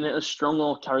finishing it as strong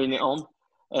or carrying it on.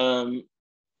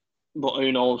 But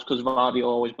who knows, because Vardy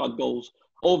always bad goals.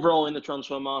 Overall, in the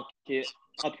transfer market,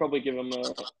 I'd probably give him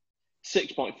a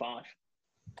 6.5.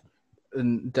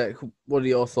 And Dick, what are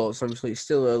your thoughts? Obviously, it's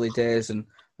still early days, and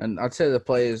I'd say the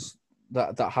players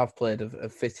that have played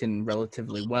have fit in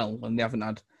relatively well, and they haven't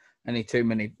had too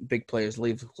many big players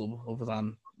leave the club other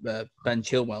than Ben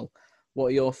Chilwell. What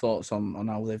are your thoughts on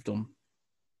how they've done?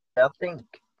 I think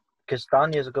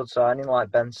Castagne is a good signing,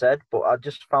 like Ben said, but I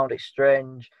just found it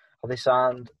strange how they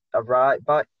signed a right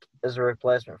back as a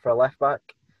replacement for a left back.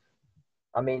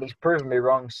 I mean, he's proven me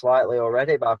wrong slightly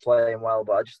already by playing well,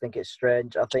 but I just think it's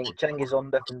strange. I think Cengiz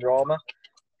Under from Roma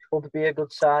would be a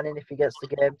good signing if he gets the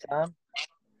game time.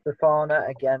 Fofana,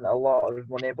 again, a lot of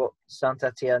money, but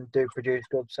Saint-Etienne do produce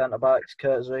good centre-backs,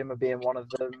 Kurt Zouma being one of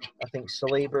them. I think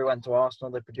Saliba went to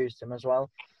Arsenal, they produced him as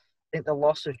well. I think the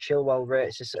loss of Chilwell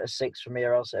rates is at a 6 for me,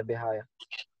 or else it'd be higher.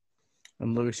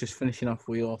 And Lewis, just finishing off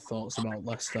with your thoughts about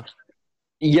Leicester.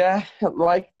 Yeah,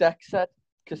 like Deck said,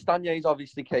 Castagne's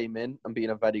obviously came in and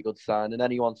been a very good sign, and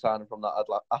anyone signing from that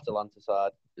Atalanta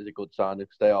side is a good sign,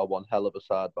 because they are one hell of a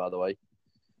side, by the way.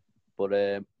 But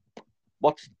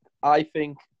I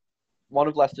think one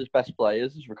of Leicester's best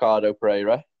players is Ricardo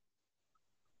Pereira.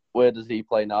 Where does he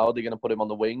play now? Are they going to put him on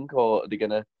the wing, or are they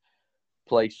going to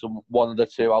play one of the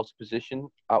two out of position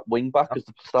at wing back as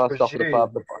the start off of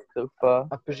the back?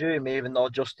 I presume, even though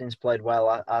Justin's played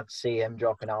well, I'd see him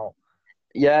dropping out.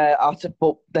 Yeah,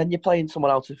 but then you're playing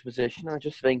someone out of position. I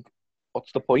just think,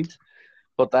 what's the point?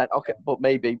 But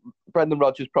maybe Brendan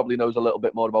Rodgers probably knows a little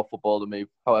bit more about football than me.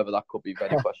 However, that could be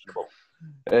very questionable.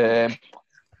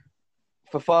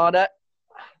 Fofana,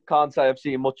 can't say I've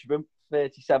seen much of him.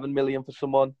 37 million for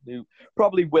someone who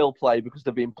probably will play because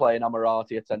they've been playing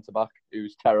Amarati at centre-back,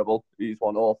 who's terrible. He's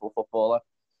one awful footballer.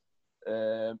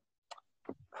 The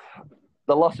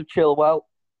loss of Chilwell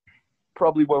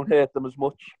probably won't hurt them as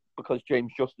much because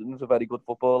James Justin's a very good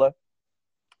footballer.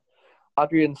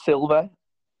 Adrian Silva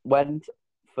went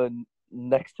for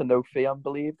next to no fee, I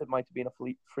believe. It might have been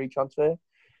a free transfer.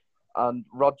 And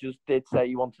Rodgers did say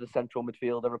he wanted a central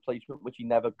midfielder replacement, which he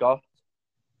never got.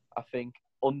 I think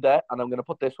Under, and I'm going to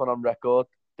put this one on record,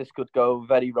 this could go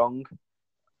very wrong.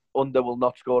 Under will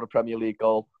not score a Premier League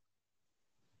goal.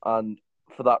 And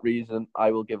for that reason,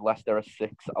 I will give Leicester a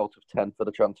 6 out of 10 for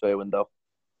the transfer window.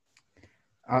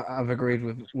 I've agreed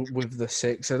with the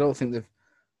 6. I don't think they've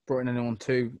brought in anyone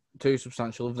too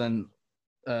substantial other than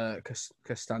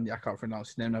Castagna. I can't pronounce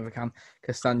his name, never can.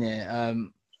 Castagna.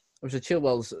 Obviously,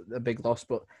 Chilwell's a big loss,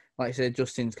 but like I said,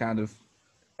 Justin's kind of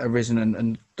arisen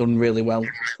and done really well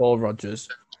for Rodgers.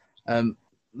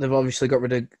 They've obviously got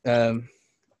rid of,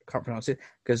 can't pronounce it,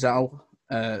 Gazal,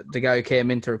 the guy who came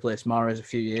in to replace Mahrez a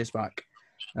few years back.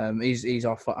 He's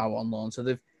out on loan. So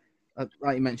they've,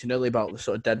 like you mentioned earlier about the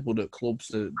sort of deadwood at clubs,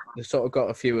 they sort of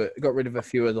got rid of a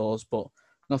few of those, but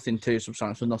nothing too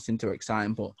substantial, nothing too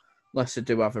exciting. But Leicester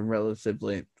do have a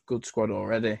relatively good squad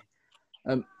already.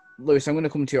 Lewis, I'm going to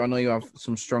come to you. I know you have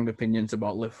some strong opinions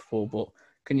about Liverpool, but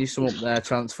can you sum up their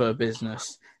transfer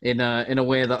business in a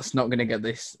way that's not going to get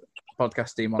this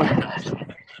podcast team on?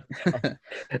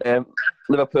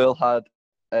 Liverpool had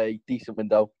a decent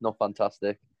window, not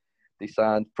fantastic. They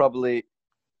signed probably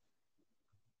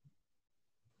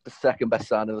the second best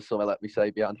signing of the summer, let me say,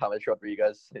 behind James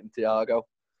Rodriguez in Thiago.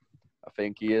 I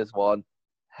think he is one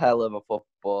hell of a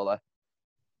footballer.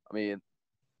 I mean,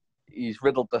 he's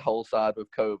riddled the whole side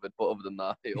with COVID, but other than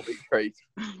that, he'll be great.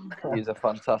 He's a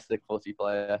fantastic footy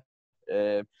player.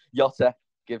 Jota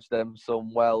gives them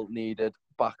some well-needed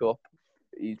backup.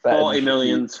 He's better 40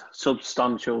 million,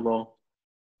 substantial though.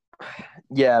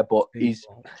 Yeah, but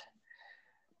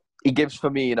he gives, for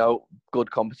me,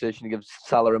 good competition. He gives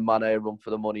Salah and Mane a run for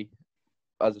the money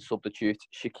as a substitute.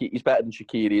 He's better than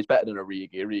Shaqiri. He's better than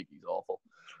Origi. Origi's awful.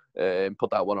 Put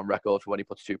that one on record for when he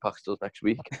puts 2 packs to us next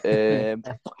week. They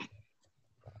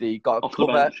got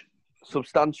a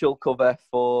substantial cover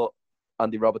for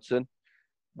Andy Robertson.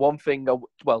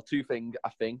 Two things, I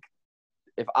think.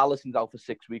 If Alisson's out for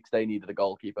 6 weeks, they needed a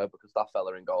goalkeeper because that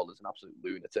fella in goal is an absolute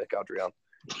lunatic, Adrian.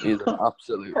 He's an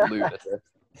absolute lunatic.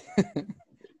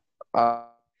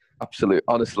 Absolute,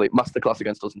 honestly, masterclass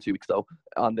against us in 2 weeks though.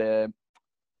 And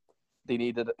they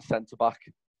needed a centre-back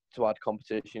to add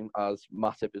competition as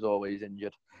Matip is always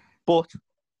injured. But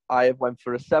I have went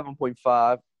for a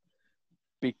 7.5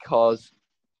 because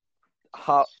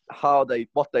what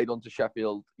they done to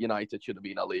Sheffield United should have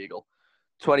been illegal.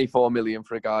 24 million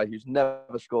for a guy who's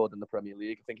never scored in the Premier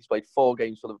League. I think he's played 4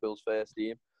 games for Liverpool's first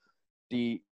team.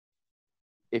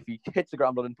 If he hits the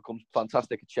ground running, becomes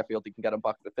fantastic at Sheffield, they can get him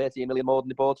back for 13 million more than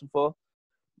they bought him for.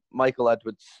 Michael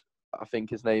Edwards, I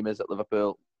think his name is at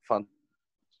Liverpool,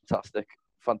 fantastic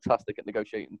at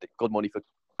negotiating good money for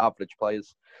average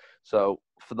players. So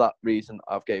for that reason,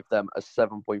 I've gave them a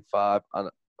 7.5 and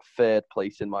a 3rd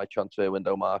place in my transfer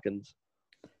window markings.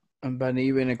 And Ben, are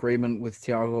you in agreement with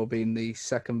Thiago being the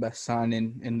 2nd best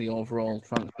signing in the overall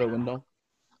transfer window?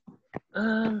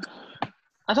 I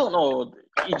don't know.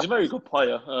 He's a very good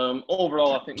player.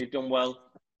 Overall, I think they've done well.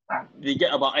 They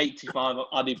get about 85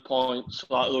 added points,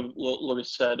 like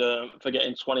Lewis said, for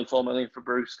getting 24 million for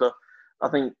Brewster. I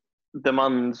think the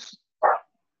man's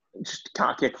just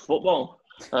can't kick a football.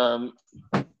 I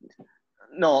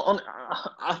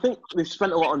think they've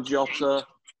spent a lot on Jota.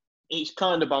 It's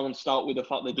kind of balanced out with the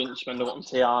fact they didn't spend a lot on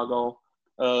Thiago.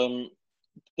 The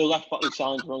left back they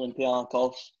signed for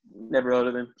Olympiacos, never heard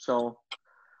of him. So,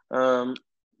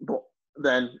 but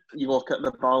then you look at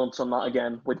the balance on that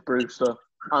again with Brewster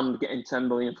and getting 10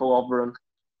 million for Lovren.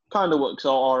 Kind of works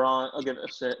out all right. I'll give it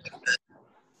a 6.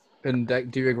 And Deck,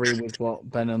 do you agree with what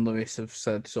Ben and Lewis have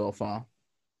said so far?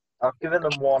 I've given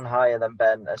them 1 higher than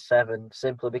Ben, a 7,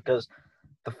 simply because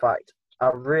the fact I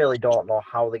really don't know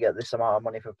how they get this amount of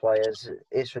money for players.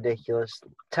 It's ridiculous.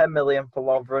 10 million for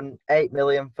Lovren, 8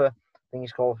 million for, I think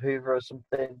he's called Hoover or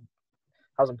something,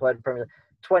 hasn't played in Premier League.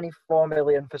 24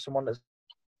 million for someone that's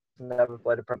never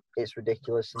played a Premier League. It's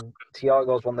ridiculous. And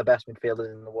Thiago's one of the best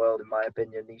midfielders in the world, in my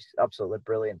opinion. He's absolutely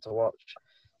brilliant to watch.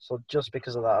 So just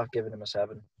because of that, I've given him a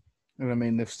 7. And I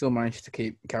mean, they've still managed to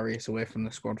keep Karius away from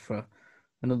the squad for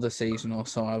another season or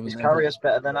so. Is Karius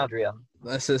better than Adrian?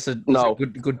 That's a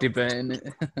good debate, isn't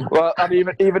it? Well, and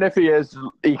even if he is,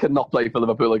 he could not play for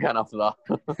Liverpool again after that.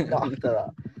 Not after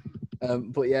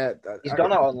that. But yeah, he's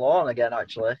gone out on loan again.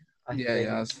 Actually, he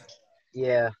has.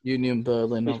 Yeah, Union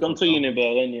Berlin. He's gone to Union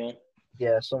Berlin, yeah.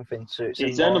 yeah, something suits him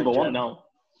He's their more in number one general. now.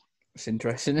 It's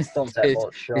interesting. Don't take much,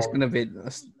 It's surely. going to be.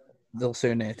 They'll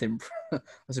soon hate him.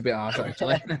 That's a bit harsh,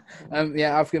 actually.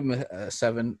 Yeah, I've given him a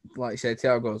 7. Like you said,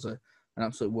 Thiago's an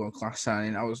absolute world class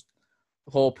signing. I was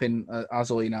hoping,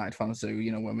 as all United fans do,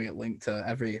 when we get linked to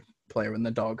every player and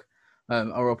the dog, I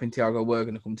was hoping Thiago were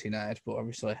going to come to United, but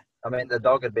obviously. I mean, the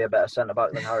dog would be a better centre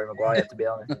back than Harry Maguire, to be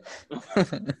honest.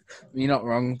 You're not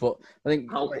wrong, but I think,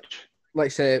 Ouch. like I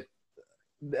say,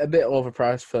 a bit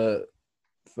overpriced for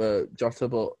Jota,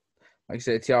 but like I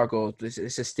say, Thiago,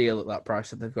 it's a steal at that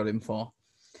price that they've got him for.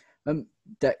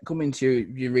 Dec, coming to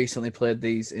you, you recently played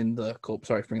these in the Cup.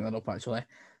 Sorry for bringing that up, actually.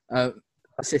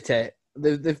 City,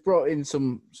 they've brought in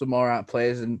some more out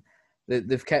players, and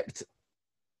they've kept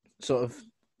sort of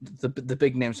the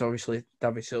big names. Obviously,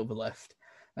 David Silva left.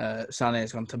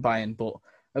 Sané's gone to Bayern, but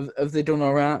have they done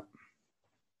all right?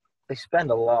 They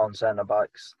spend a lot on centre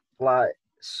backs, like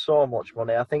so much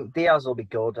money. I think Diaz will be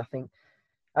good. I think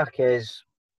Ake's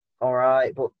all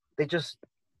right, but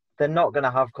they're not going to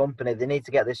have company. They need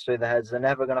to get this through their heads. They're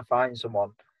never going to find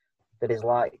someone that is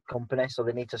like company, so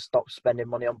they need to stop spending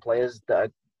money on players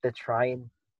that they're trying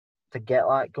to get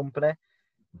like company.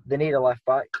 They need a left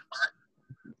back.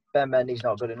 Ben Mendy's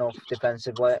not good enough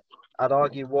defensively. I'd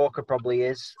argue Walker probably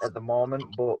is at the moment,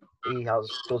 but he has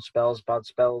good spells, bad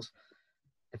spells.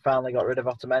 They finally got rid of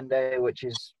Otamendi, which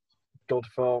is good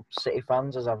for City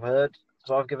fans, as I've heard.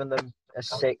 So I've given them a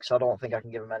 6. I don't think I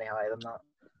can give them any higher than that.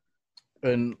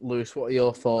 And Lewis, what are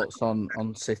your thoughts on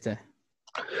City?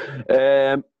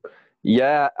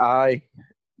 Yeah, I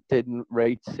didn't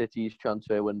rate City's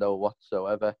transfer window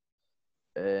whatsoever.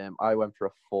 I went for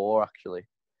a 4, actually.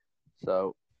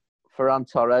 So, Ferran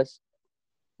Torres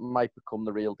might become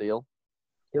the real deal.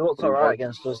 He looked all right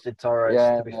against us, did Torres,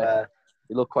 to be fair.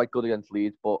 He looked quite good against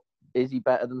Leeds, but is he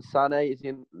better than Sané? Is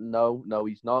he? No,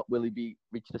 he's not. Will he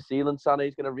reach the ceiling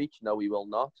Sané's going to reach? No, he will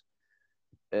not.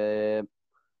 £65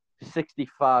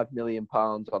 million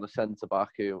on a centre-back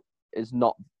who is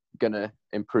not going to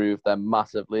improve them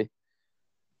massively.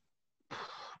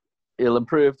 He'll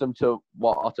improve them to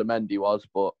what Otamendi was,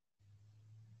 but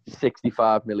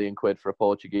 65 million quid for a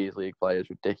Portuguese league player is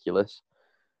ridiculous.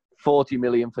 40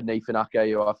 million for Nathan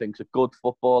Ake, who I think is a good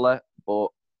footballer, but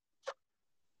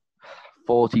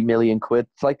 40 million quid.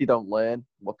 It's like they don't learn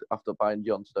after buying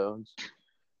John Stones.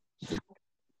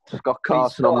 Just got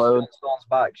Carson on loan. Stones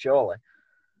back, surely.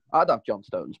 I'd have John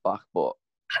Stones back, but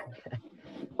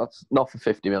that's not for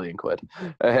 50 million quid.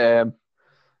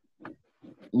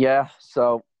 Yeah,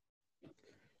 so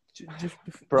they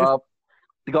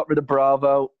got rid of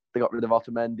Bravo, they got rid of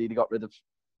Otamendi, they got rid of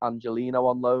Angelino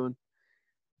on loan.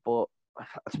 But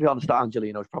to be honest,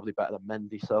 Angelino is probably better than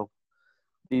Mendy. So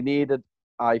they needed,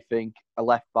 I think, a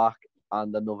left back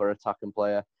and another attacking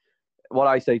player. What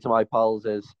I say to my pals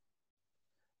is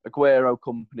Aguero,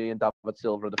 Company, and David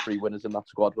Silva are the 3 winners in that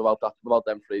squad. Without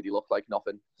them 3, they look like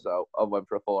nothing. So I went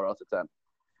for a 4 out of 10.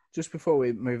 Just before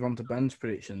we move on to Ben's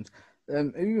predictions,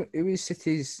 who is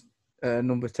City's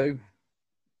number 2?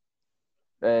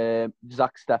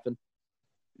 Zach Steffen.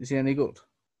 Is he any good?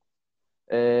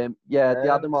 They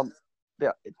had him on. They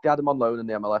had him on loan in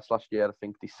the MLS last year. I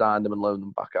think they signed him and loaned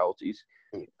him back out. He's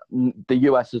the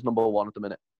US is number 1 at the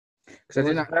minute. He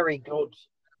was very good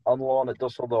on loan at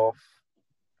Dusseldorf,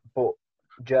 but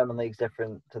German league's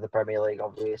different to the Premier League,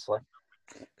 obviously.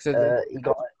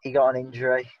 He got an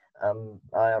injury, and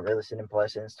I haven't really seen him play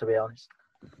since, to be honest.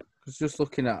 I was just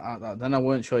looking at that. Then I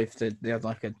weren't sure if they had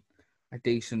like a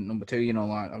decent number 2.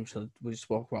 Like obviously we just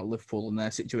spoke about Liverpool and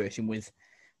their situation with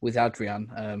Adrian.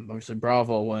 Obviously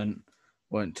Bravo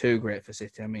weren't too great for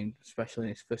City. I mean, especially in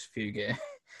his first few games,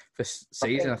 first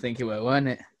season, I think he were, weren't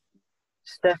it?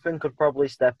 Steffen could probably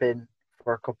step in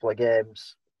for a couple of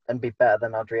games and be better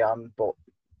than Adrian, but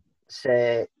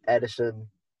say Edison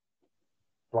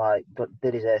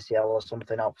did his ACL or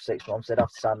something out for 6 months, they'd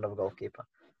have to sign another goalkeeper.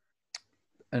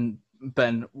 And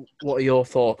Ben, what are your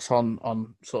thoughts on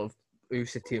sort of who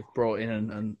City have brought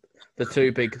in and the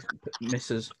 2 big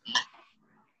misses?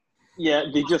 Yeah,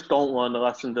 they just don't learn the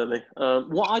lesson, do they?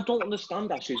 What I don't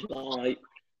understand, actually, is why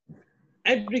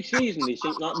every season they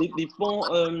think that they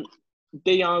bought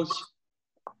Diaz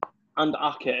and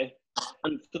Ake,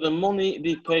 and for the money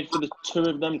they paid for the 2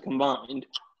 of them combined,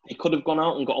 they could have gone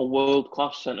out and got a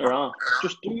world-class centre-half.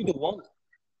 Just do either one.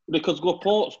 Because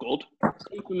Laporte's good,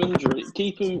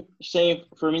 keep him safe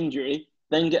from injury,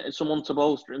 then get someone to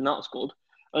bolster him, that's good.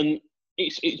 And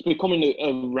it's becoming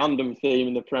a random theme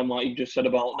in the Prem, like you just said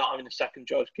about not having a second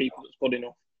choice keeper that's good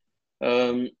enough.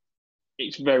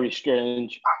 It's very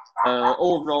strange.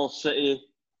 Overall, City,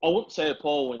 I wouldn't say a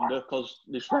poor window because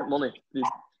they spent money.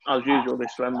 As usual, they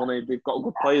spend money. They've got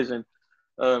good players in.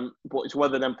 But it's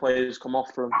whether them players come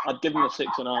off for them. I'd give them a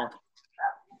 6.5.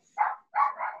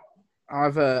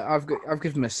 I've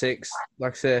given them a 6.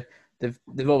 Like I say,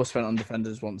 they've overspent on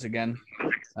defenders once again.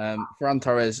 Ferran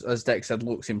Torres, as Deck said,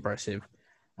 looks impressive.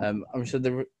 I'm sure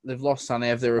they've lost Sané.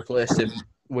 Have they replaced him?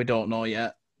 We don't know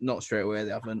yet. Not straight away.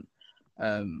 They haven't.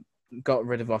 Got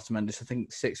rid of Otamendi. I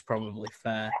think 6 probably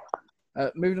fair.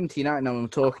 Moving on to United now, we're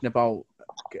talking about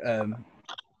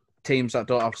teams that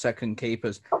don't have second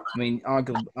keepers. I mean,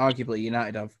 arguably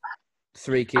United have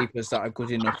 3 keepers that are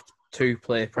good enough to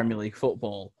play Premier League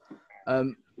football.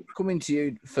 Coming to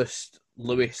you first,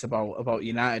 Lewis, about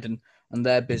United and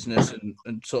their business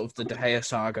and sort of the De Gea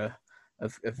saga.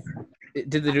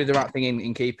 Did they do the right thing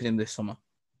in keeping him this summer?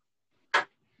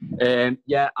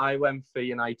 Yeah, I went for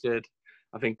United.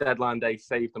 I think deadline day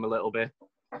saved them a little bit.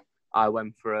 I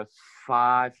went for a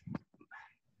 5.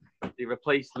 They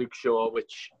replaced Luke Shaw,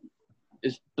 which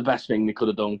is the best thing they could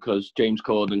have done because James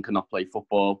Corden cannot play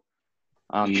football.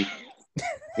 And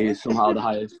he is somehow the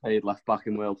highest paid left back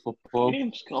in world football.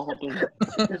 James Corden.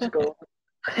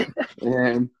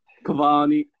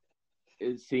 Cavani,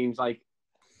 it seems like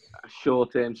a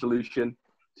short-term solution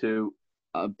to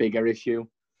a bigger issue.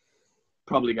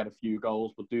 Probably get a few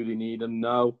goals, but do they need him?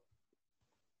 No.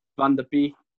 Van der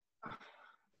Beek,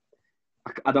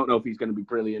 I don't know if he's going to be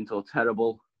brilliant or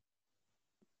terrible.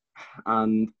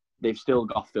 And they've still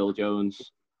got Phil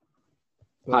Jones.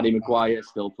 Paddy Maguire is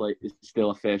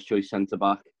still a first choice centre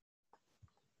back.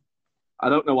 I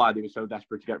don't know why they were so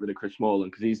desperate to get rid of Chris Smalling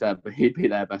because he'd be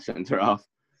their best centre half.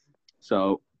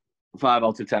 So 5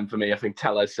 out of 10 for me. I think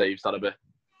Telles saves that a bit.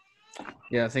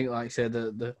 Yeah, I think like I said,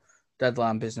 the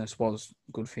deadline business was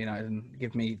good for United and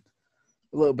give me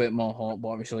a little bit more hope, but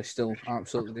obviously still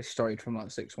absolutely destroyed from that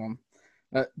 6-1.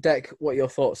 Deck, what are your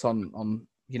thoughts on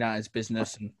United's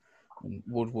business and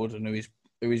Woodward and who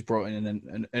he's brought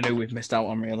in and who we've missed out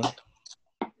on, really?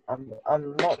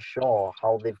 I'm not sure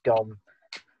how they've come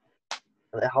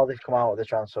out of the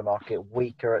transfer market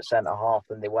weaker at centre half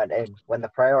than they went in when the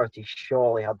priority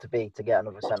surely had to be to get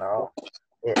another centre half.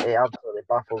 It absolutely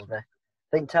baffles me.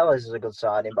 I think Telles is a good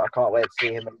signing, but I can't wait to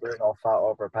see him and Bruno fight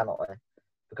over a penalty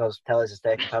because Telles has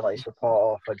taken penalty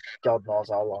support for God knows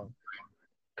how long.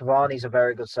 Cavani's a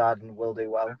very good side and will do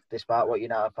well, despite what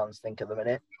United fans think at the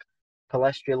minute.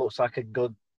 Palestri looks like a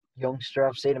good youngster.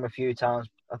 I've seen him a few times.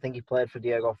 I think he played for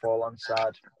Diego Forlan's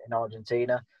side in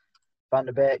Argentina. Van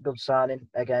der Beek, good signing.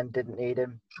 Again, didn't need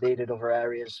him. Needed other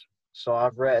areas. So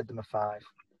I've rated them a 5.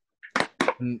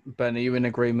 And Ben, are you in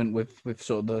agreement with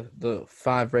sort of the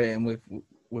 5 rating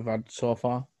we've had so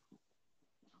far?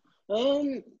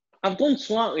 I've gone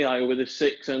slightly higher with a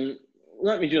 6, and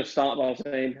let me just start by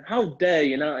saying, how dare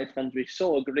United fans be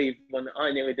so aggrieved when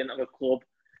I nearly didn't have a club?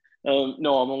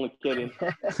 No, I'm only kidding.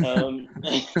 I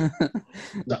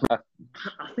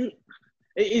think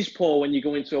it is poor when you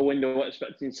go into a window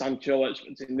expecting Sancho,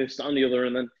 expecting this, that and the other,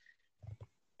 and then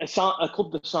a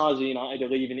club the size of United are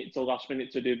leaving it till last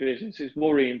minute to do business. It's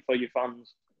worrying for your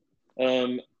fans.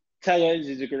 Telles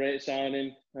is a great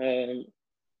signing.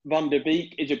 Van der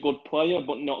Beek is a good player,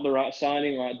 but not the right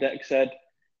signing, like Deck said.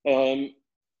 I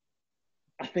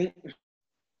think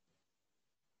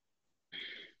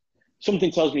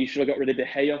something tells me you should have got rid of De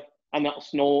Gea, and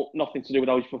that's nothing to do with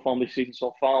how he's performed this season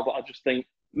so far, but I just think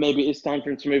maybe it's time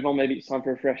for him to move on. Maybe it's time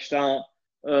for a fresh start.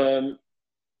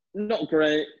 Not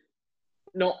great,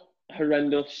 not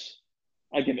horrendous.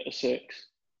 I give it a 6.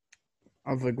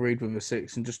 I've agreed with a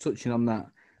 6, and just touching on that,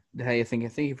 De Gea thing, I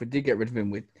think if we did get rid of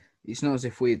him, it's not as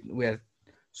if we had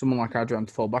someone like Adrian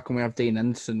to fall back, and we have Dean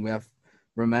Henderson, we have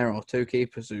Romero, 2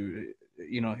 keepers who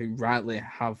rightly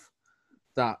have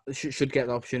that should get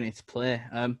the opportunity to play.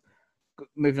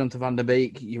 Moving on to Van der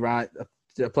Beek, you're right,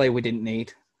 a player we didn't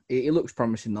need. He looks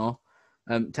promising though.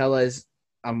 Telles,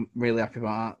 I'm really happy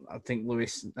about that. I think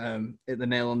Lewis hit the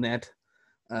nail on the head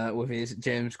with his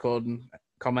James Corden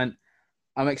comment.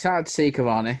 I'm excited to see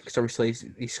Cavani because obviously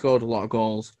he scored a lot of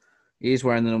goals. He is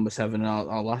wearing the number 7, and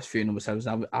our last few number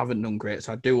 7s haven't done great.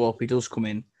 So I do hope he does come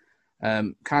in.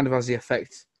 Kind of has the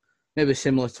effect, maybe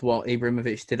similar to what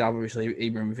Ibrahimovic did. Obviously,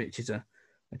 Ibrahimovic is a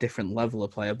different level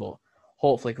of player, but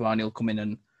hopefully Cavani will come in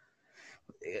and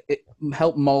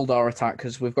help mould our attack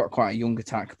because we've got quite a young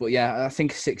attack. But yeah, I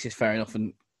think 6 is fair enough,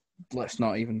 and let's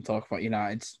not even talk about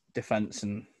United's defence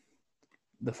and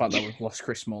the fact that we've lost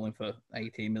Chris Smalling for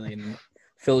 18 million.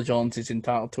 Phil Jones is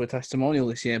entitled to a testimonial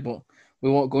this year, but we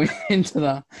won't go into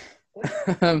that.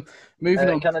 Moving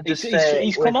on. Can I just say,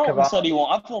 he's come out and said he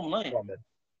won't have one, mate.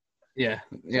 Yeah.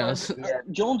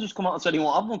 Jones has come out and said he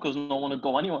won't have one because no one would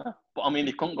go anywhere. But I mean,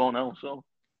 he couldn't go now, so.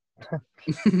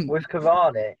 With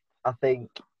Cavani, I think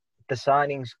the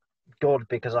signing's good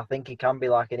because I think he can be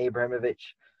like an Ibrahimovic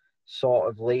sort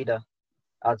of leader.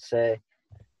 I'd say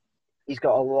he's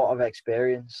got a lot of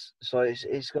experience, so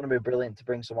it's going to be brilliant to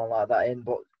bring someone like that in.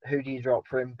 But who do you drop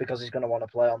for him? Because he's going to want to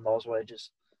play on those wages.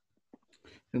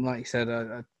 And like you said,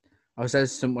 I was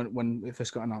hesitant when it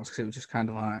first got announced because it was just kind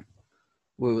of like,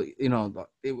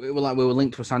 it was like we were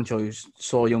linked to a Sancho who's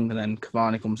so young, and then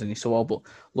Cavani comes in, he's so old. But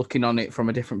looking on it from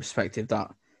a different perspective,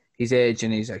 that his age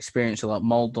and his experience will like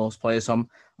mould those players. So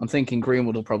I'm thinking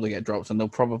Greenwood will probably get dropped, and they'll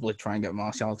probably try and get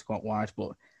Martial to go out wide,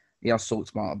 but he has talked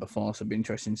about it before, so it'll be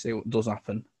interesting to see what does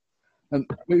happen.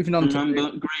 Moving on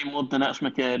Remember Greenwood, the next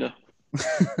Makeda.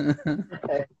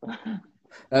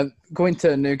 Going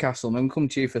to Newcastle, and come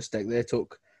to you for Stick. They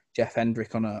took Jeff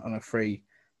Hendrick on a free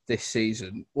this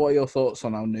season. What are your thoughts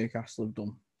on how Newcastle have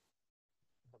done?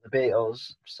 They beat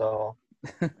us, so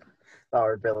that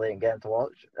was a brilliant game to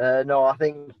watch. No, I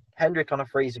think Hendrick on a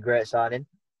free is a great signing.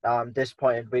 I'm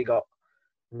disappointed we got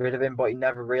rid of him, but he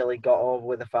never really got over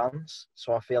with the fans.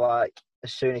 So I feel like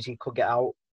as soon as he could get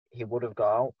out, he would have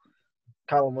got out.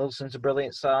 Callum Wilson's a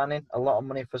brilliant signing. A lot of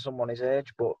money for someone his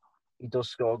age, but he does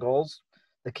score goals.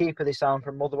 The keeper they signed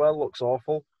from Motherwell looks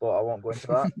awful, but I won't go into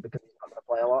that because he's not going to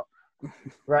play a lot.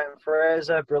 Ryan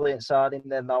Fraser, brilliant signing.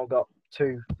 They've now got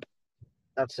two,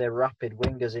 I'd say, rapid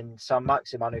wingers in Sam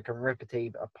Maximan who can rip a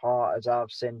team apart, as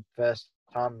I've seen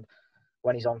firsthand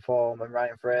when he's on form, and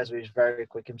Ryan Fraser, who's very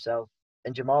quick himself.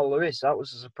 And Jamal Lewis, that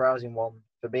was a surprising one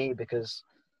for me because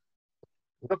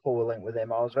Liverpool were linked with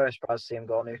him. I was very surprised to see him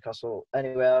go to Newcastle.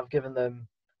 Anyway, I've given them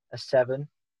a 7.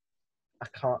 I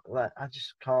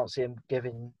just can't see him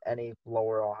giving any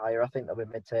lower or higher. I think they'll be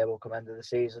mid-table come end of the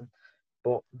season.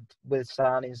 But with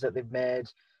signings that they've made,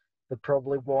 they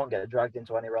probably won't get dragged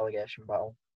into any relegation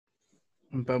battle.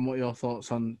 And Ben, what are your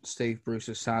thoughts on Steve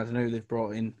Bruce's side and who they've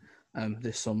brought in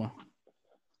this summer?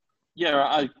 Yeah,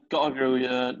 I got to agree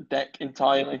with Deck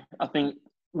entirely. I think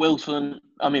Wilson,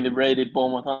 they raided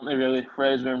Bournemouth, aren't they, really?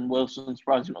 Fraser and Wilson,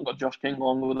 surprised they've not got Josh King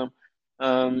along with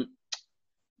them.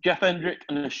 Jeff Hendrick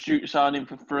and Astute signing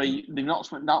for free. They've not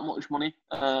spent that much money.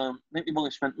 I think they've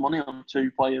only spent money on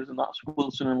 2 players, and that's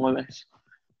Wilson and Lewis.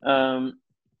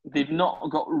 They've not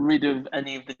got rid of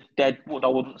any of the dead wood, I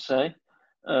wouldn't say.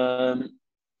 And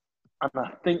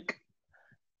I think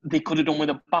they could have done with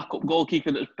a backup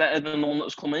goalkeeper that's better than the one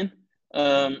that's come in.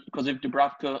 Because if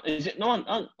Dubravka...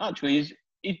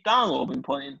 Is Darlow been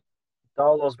playing?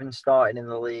 Darlow's been starting in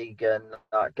the league, and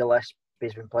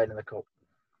Gillespie's been playing in the cup.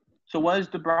 So where's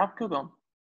Dubravka gone?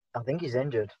 I think he's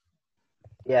injured.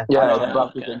 Yeah.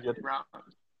 Dubravka's injured.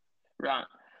 Right.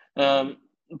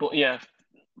 But yeah,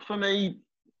 for me,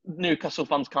 Newcastle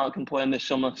fans can't complain this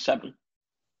summer. 7.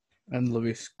 And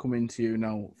Lewis, coming to you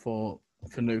now for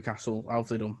Newcastle. How've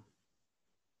they done?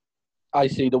 I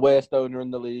see the worst owner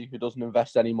in the league who doesn't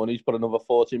invest any money. He's put another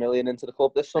 40 million into the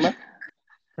club this summer.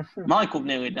 My club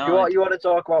nearly died. You want to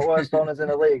talk about worst owners in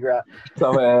the league, right?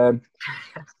 So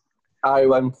I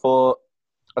went for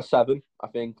a 7. I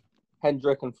think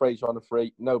Hendrick and Fraser on a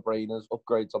free, no brainers,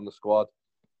 upgrades on the squad.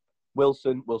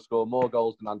 Wilson will score more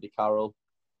goals than Andy Carroll.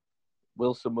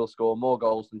 Wilson will score more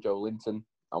goals than Joe Linton.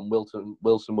 And Wilson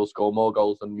will score more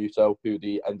goals than Muto, who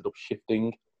they ended up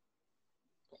shifting.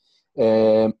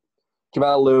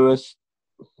 Jamal Lewis,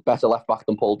 better left back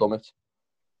than Paul Dummett.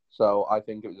 So I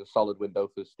think it was a solid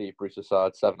window for Steve Bruce's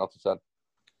side, 7 out of 10.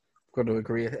 Got to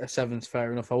agree, a 7's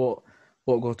fair enough. I won't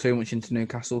go too much into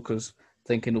Newcastle because I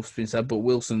think enough's been said, but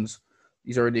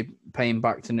he's already paying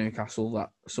back to Newcastle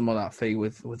some of that fee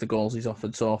with the goals he's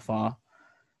offered so far.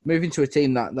 Moving to a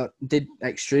team that did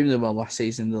extremely well last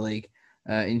season in the league,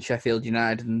 in Sheffield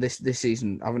United, and this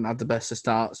season haven't had the best of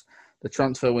starts. The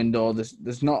transfer window,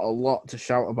 there's not a lot to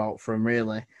shout about for them,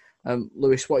 really.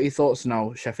 Lewis, what are your thoughts on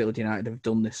how Sheffield United have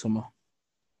done this summer?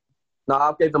 No,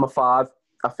 I've gave them a 5.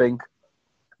 I think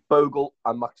Bogle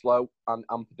and Max Lowe and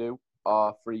Ampadu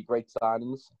are 3 great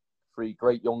signings, 3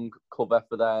 great young cover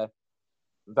for their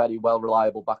very well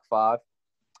reliable back 5.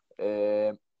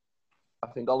 I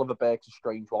think Oliver Burke's a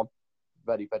strange one,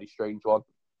 very, very strange one,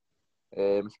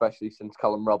 especially since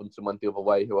Callum Robinson went the other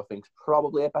way, who I think is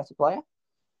probably a better player.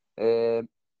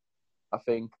 I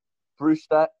think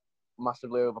Brewster,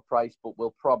 massively overpriced, but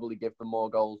will probably give them more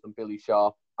goals than Billy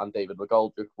Sharp and David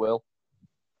McGoldrick will.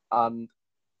 And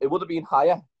it would have been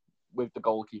higher with the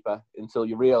goalkeeper until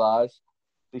you realise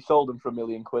they sold him for £1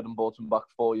 million and bought him back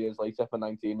 4 years later for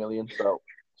 19 million. So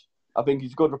I think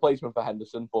he's a good replacement for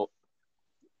Henderson, but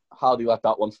how do you let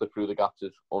that one slip through the gaps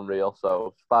is unreal.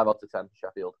 So 5 out of 10 for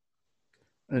Sheffield.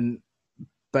 And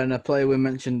Ben, a player we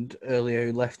mentioned earlier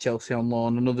who left Chelsea on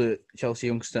loan, another Chelsea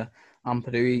youngster,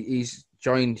 Ampadu. He's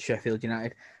joined Sheffield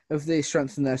United. Have they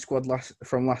strengthened their squad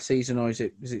from last season, or is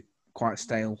it quite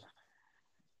stale?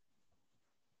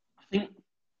 I think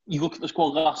you look at the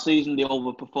squad last season, they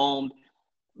overperformed.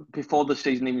 Before the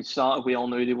season even started, we all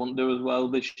knew they wouldn't do as well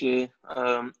this year.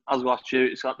 As last year,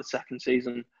 it's like the second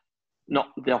season, not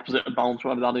the opposite of bounce,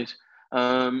 whatever that is.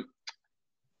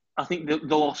 I think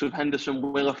the loss of Henderson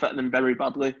will affect them very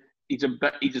badly. He's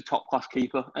a top class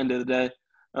keeper. End of the day,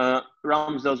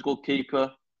 Ramsdale's a good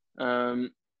keeper.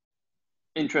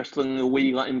 Interestingly,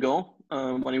 we let him go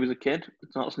when he was a kid.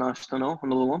 So that's nice to know.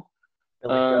 Another one.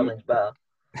 Sterling's better.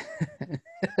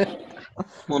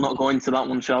 We'll not go into that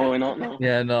one, shall we? Not no.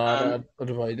 Yeah, no, I'd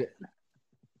avoid it.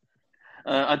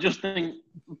 I just think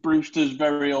Brewster's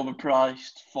very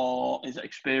overpriced for his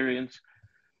experience.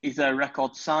 He's their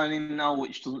record signing now,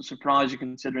 which doesn't surprise you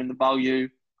considering the value.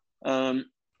 I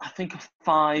think a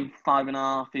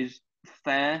 5.5 is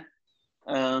fair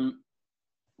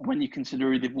when you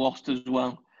consider who they've lost as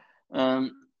well.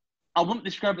 I wouldn't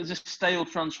describe it as a stale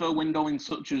transfer window in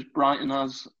such as Brighton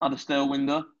has had a stale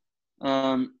window,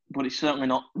 but it's certainly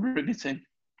not riveting.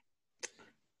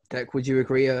 Dec, would you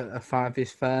agree a 5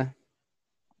 is fair?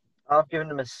 I've given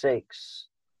them a 6,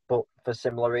 but for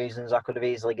similar reasons, I could have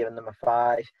easily given them a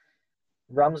 5.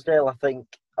 Ramsdale, I think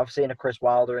I've seen a Chris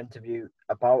Wilder interview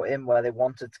about him where they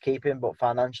wanted to keep him, but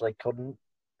financially couldn't.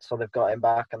 So they've got him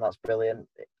back, and that's brilliant.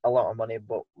 A lot of money,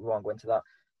 but we won't go into that.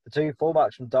 The two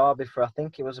fullbacks from Derby for, I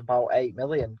think it was about 8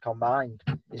 million combined,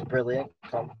 is brilliant,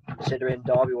 considering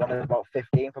Derby wanted about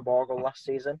 15 for Bogle last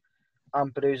season.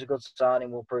 Ampadu's a good signing,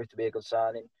 will prove to be a good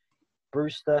signing.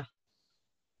 Brewster,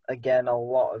 again, a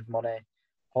lot of money.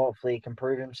 Hopefully he can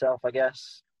prove himself, I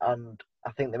guess. And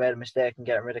I think they made a mistake in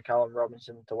getting rid of Callum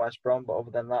Robinson to West Brom, but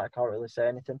other than that, I can't really say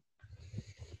anything.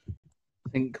 I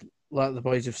think, like the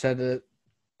boys have said,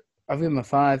 I've given them a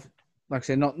 5. Like I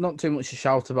say, not too much to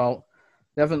shout about.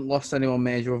 They haven't lost anyone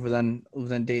major other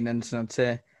than Dean Henderson, I'd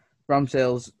say.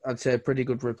 Ramsdale's, I'd say, a pretty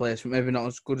good replacement. Maybe not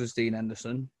as good as Dean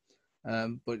Henderson,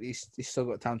 but he's still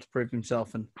got time to prove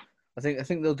himself. And I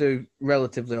think they'll do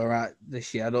relatively all right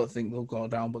this year. I don't think they'll go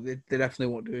down, but they definitely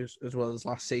won't do as well as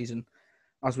last season,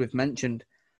 as we've mentioned.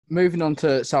 Moving on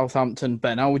to Southampton,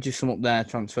 Ben, how would you sum up their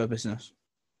transfer business?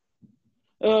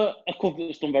 A club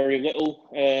that's done very little,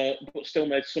 but still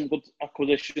made some good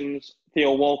acquisitions.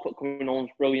 Theo Walcott coming on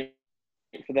is brilliant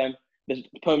for them. The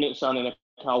permanent signing of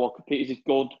Kyle Walker-Peters is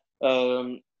good.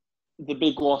 The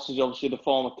big loss is obviously the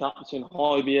former captain,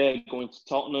 Højbjerg, going to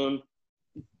Tottenham.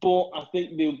 But I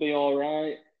think they'll be all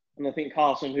right. And I think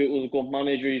Carson Hoot was a good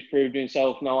manager. He's proved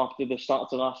himself now after the start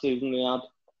of last season. They had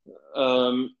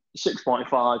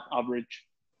 6.5 average.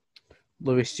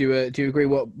 Lewis, do you agree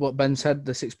what Ben said?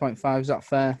 The 6.5, is that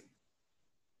fair?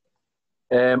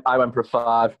 I went for a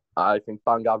 5. I think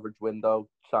bang average window.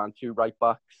 Signed 2 right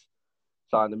backs.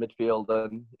 Signed a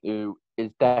midfielder who is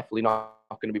definitely not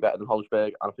going to be better than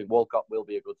Højbjerg. And I think Walcott will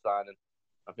be a good signing.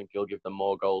 I think he'll give them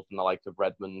more goals than the likes of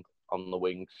Redmond on the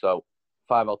wings. So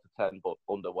 5 out of 10, but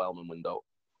underwhelming window.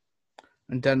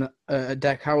 And then,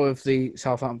 Dec, how have the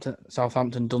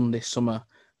Southampton done this summer,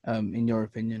 in your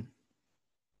opinion?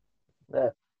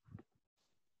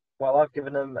 Well, I've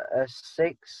given them a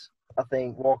 6. I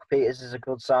think Walker-Peters is a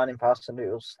good signing for Aston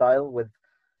Villa's style with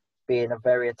being a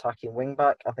very attacking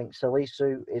wing-back. I think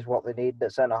Salisu is what they need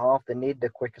at centre-half. They need the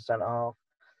quicker centre-half.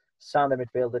 Sign a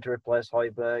midfielder to replace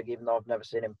Højbjerg, even though I've never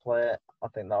seen him play. I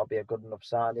think that'll be a good enough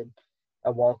signing.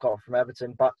 And Walcott from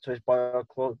Everton back to his boyhood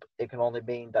club, it can only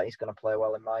mean that he's going to play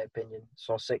well, in my opinion.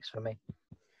 So 6 for me.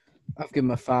 I've given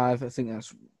him a 5. I think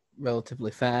that's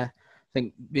relatively fair. I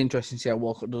think it'd be interesting to see how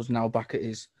Walcott does now back at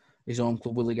his own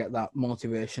club. Will he get that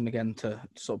motivation again to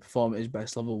sort of perform at his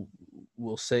best level?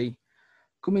 We'll see.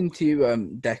 Coming to you,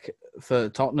 Dec, for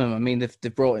Tottenham, I mean,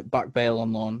 they've brought back Bale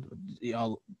on loan,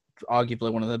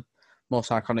 arguably one of the most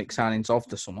iconic signings of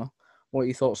the summer. What are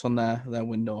your thoughts on their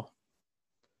window?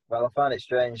 Well, I find it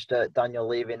strange that Daniel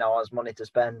Levy now has money to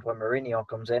spend when Mourinho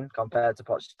comes in compared to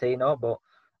Pochettino, but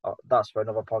that's for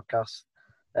another podcast.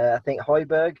 I think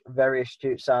Højbjerg, very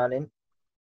astute signing.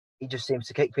 He just seems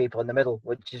to kick people in the middle,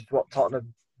 which is what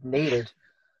Tottenham needed.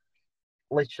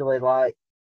 Literally,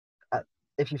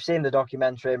 if you've seen the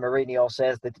documentary, Mourinho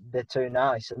says that they're too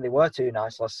nice, and they were too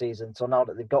nice last season. So now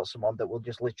that they've got someone that will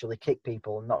just literally kick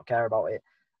people and not care about it,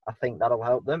 I think that'll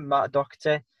help them. Matt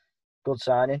Doherty, good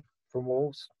signing from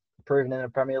Wolves, proven in the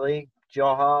Premier League.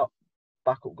 Joe Hart,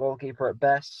 backup goalkeeper at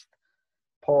best.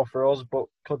 Poor for us, but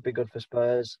could be good for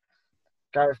Spurs.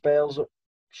 Gareth Bale's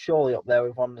surely up there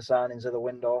with one of the signings of the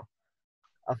window.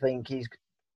 I think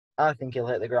he'll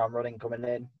hit the ground running coming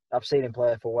in. I've seen him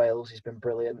play for Wales. He's been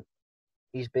brilliant.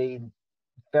 He's been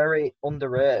very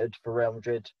underrated for Real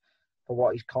Madrid for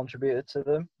what he's contributed to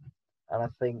them. And I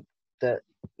think that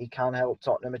he can help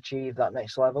Tottenham achieve that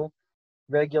next level.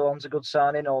 Reguilon's a good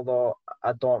signing, although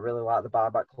I don't really like the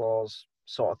buyback clause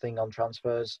sort of thing on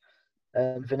transfers.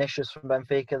 And Vinicius from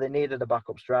Benfica, they needed a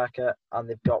backup striker, and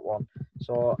they've got one.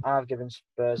 So I've given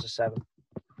Spurs a 7.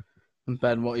 And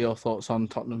Ben, what are your thoughts on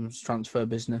Tottenham's transfer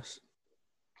business?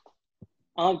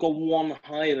 I've got one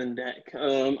higher than Deck.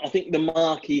 I think the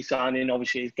marquee signing,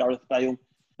 obviously, is Gareth Bale.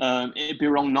 It'd be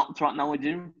wrong not to acknowledge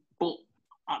him. But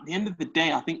at the end of the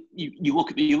day, I think you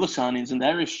look at the other signings and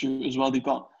they're astute as well. They've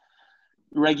got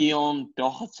Reguilon,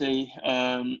 Doherty,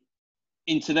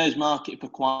 in today's market for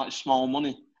quite small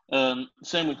money.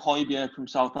 Same with Højbjerg from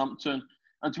Southampton.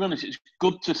 And to be honest, it's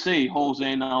good to see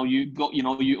Jose now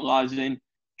utilising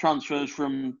transfers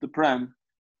from the Prem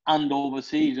and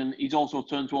overseas. And he's also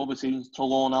turned to overseas to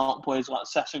loan out players like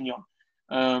Sessegnon,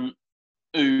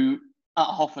 who at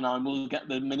Hoffenheim will get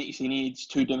the minutes he needs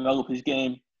to develop his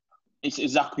game. It's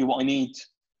exactly what he needs.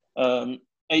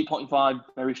 8.5,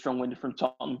 very strong winner from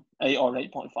Tottenham. 8 or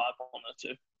 8.5 on there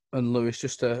too. And Lewis,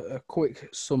 just a quick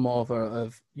sum over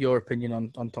of your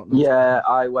opinion on Tottenham. Yeah,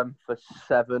 I went for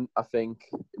 7. I think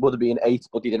it would have been 8,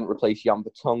 but he didn't replace Jan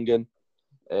Vertonghen.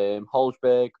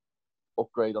 Holsberg,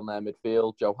 upgrade on their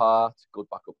midfield. Joe Hart, good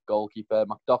backup goalkeeper.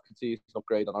 McDoherty is an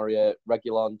upgrade on Aurier.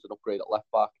 Reguilon's an upgrade at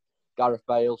left back. Gareth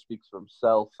Bale speaks for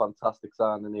himself. Fantastic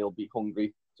sign, and he'll be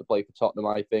hungry to play for Tottenham,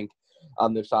 I think.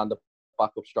 And they've signed a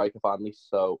backup striker finally.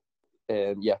 So,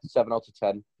 7 out of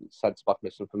 10. Centre back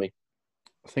missing for me.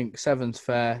 I think 7's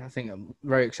fair. I think I'm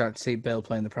very excited to see Bale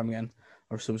playing the Premier again.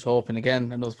 I was hoping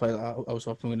again, another player that I was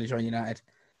hoping going to join United.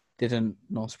 Didn't,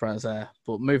 no surprise there.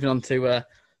 But moving on to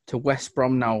West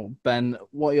Brom now. Ben,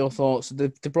 what are your thoughts? They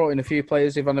brought in a few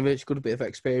players. Ivanovic, got a bit of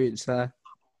experience there.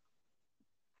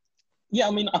 Yeah,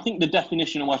 I mean, I think the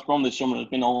definition of West Brom this summer has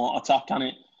been all attack,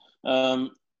 hasn't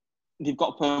it? They've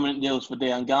got permanent deals for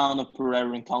Diangana,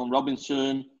 Pereira and Callum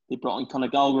Robinson. They brought in Conor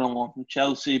Gallagher on one from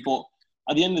Chelsea. But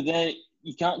at the end of the day,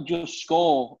 you can't just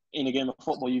score in a game of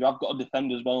football. You have got to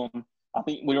defend as well. And I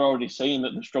think we're already seeing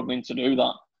that they're struggling to do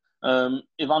that.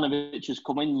 Ivanovic has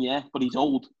come in, yeah, but he's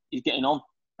old. He's getting on.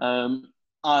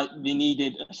 They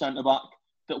needed a centre-back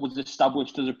that was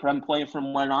established as a Prem player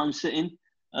from where I'm sitting.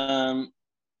 But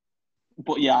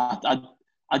yeah,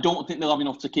 I don't think they'll have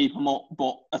enough to keep him up.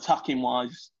 But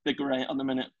attacking-wise, they're great at the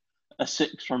minute. A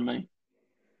 6 from me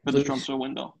for the transfer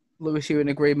window. Lewis, you in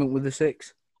agreement with the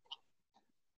 6?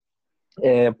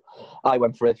 I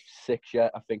went for a 6, yeah.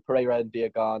 I think Pereira and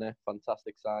Diangana,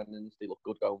 fantastic signings. They look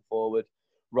good going forward.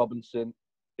 Robinson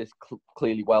is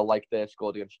clearly well liked there,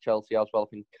 scored against Chelsea as well. I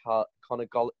think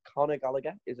Conor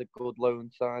Gallagher is a good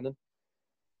loan signing.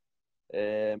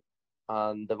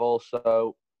 And they've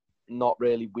also not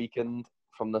really weakened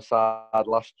from the side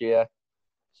last year.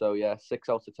 So, yeah, 6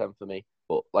 out of 10 for me.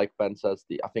 But like Ben says,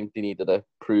 I think they needed a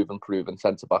proven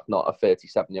centre-back, not a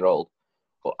 37-year-old,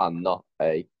 and not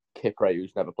a Kipre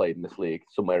who's never played in this league,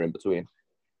 somewhere in between.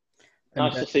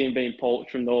 Nice to see him being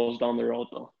poached from those down the road,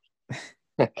 though.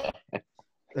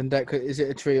 And Deck, is it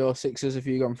a trio or 6s? Have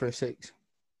you gone for a 6?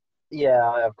 Yeah,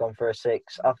 I have gone for a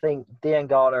 6. I think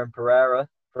Diangana and Pereira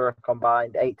for a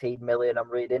combined 18 million, I'm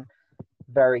reading.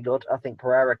 Very good. I think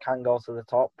Pereira can go to the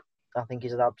top. I think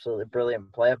he's an absolutely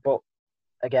brilliant player. But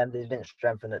again, they didn't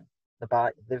strengthen the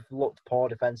back. They've looked poor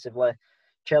defensively.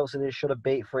 Chelsea, they should have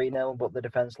beat 3-0, but the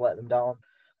defence let them down.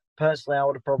 Personally, I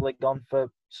would have probably gone for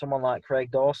someone like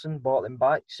Craig Dawson, bought them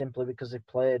back simply because they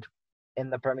played in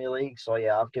the Premier League. So,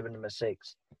 yeah, I've given them a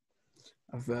 6.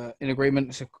 In agreement,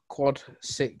 it's a quad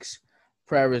 6.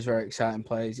 Pereira's very exciting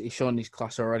player. He's shown his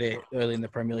class already early in the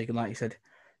Premier League, and like you said,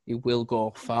 he will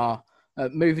go far.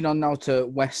 Moving on now to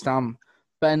West Ham.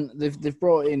 Ben, they've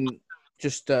brought in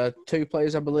just 2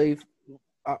 players, I believe.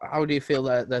 How do you feel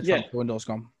their transfer window's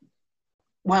gone?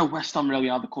 Well, West Ham really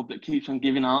are the club that keeps on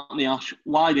giving out the ash.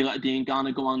 Why they let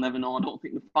Diangana go, I'll never know. I don't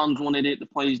think the fans wanted it. The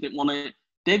players didn't want it.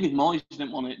 David Moyes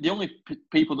didn't want it. The only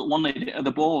people that wanted it are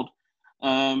the board.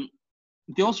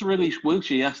 They also released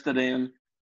Wilshere yesterday, and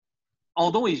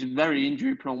although he's very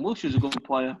injury-prone, Wilshere's a good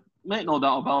player. Make no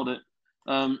doubt about it.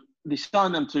 They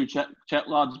signed them 2 Czech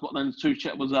lads, but then 2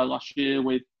 Czech was there last year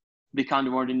with, they kind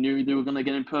of already knew they were going to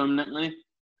get him permanently.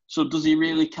 So does he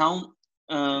really count?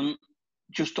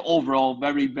 Just overall,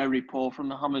 very, very poor from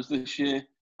the Hammers this year.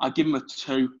 I give him a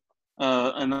 2,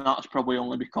 and that's probably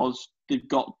only because they've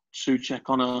got Souček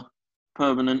on a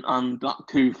permanent and that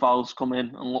Koufal's come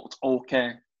in and looked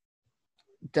okay.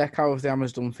 Deck, how have the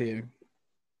Hammers done for you?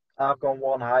 I've gone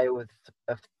one higher with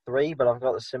a 3, but I've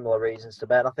got the similar reasons to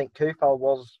Ben. I think Koufal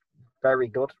was very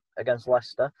good against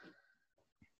Leicester.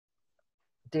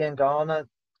 Diangana,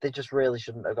 they just really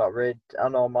shouldn't have got rid. I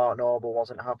know Mark Noble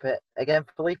wasn't happy. Again,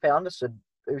 Felipe Anderson,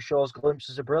 who shows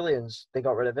glimpses of brilliance, they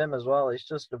got rid of him as well. It's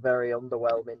just a very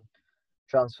underwhelming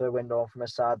transfer window from a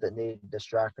side that needed a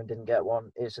striker and didn't get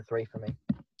one. It's a 3 for me.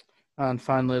 And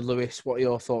finally, Lewis, what are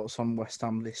your thoughts on West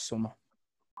Ham this summer?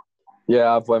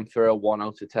 Yeah, I've went for a 1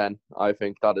 out of 10. I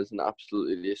think that is an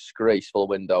absolutely disgraceful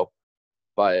window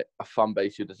by a fan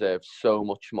base who deserves so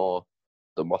much more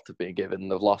than what they've been given.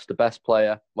 They've lost the best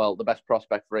player, well, the best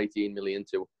prospect for 18 million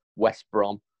to West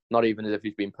Brom, not even as if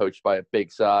he's been poached by a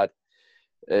big side.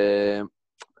 They've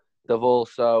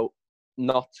also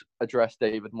not addressed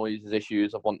David Moyes'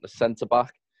 issues of wanting a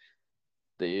centre-back.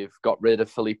 They've got rid of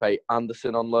Felipe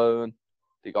Anderson on loan.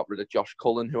 They got rid of Josh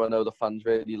Cullen, who I know the fans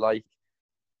really like.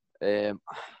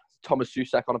 Thomas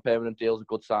Soucek on a permanent deal is a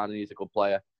good signing. He's a good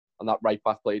player. And that right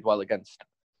back played well against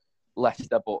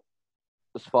Leicester. But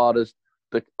as far as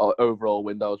the overall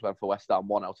windows went for West Ham,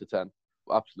 1 out of 10.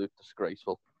 Absolute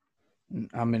disgraceful.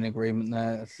 I'm in agreement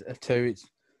there. A 2, it's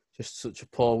just such a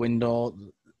poor window.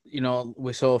 You know,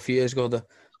 we saw a few years ago the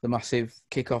massive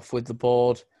kick-off with the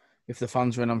board. If the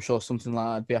fans were in, I'm sure something like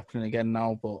that would be happening again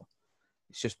now. But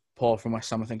it's just poor from West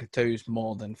Ham. I think a 2 is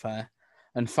more than fair.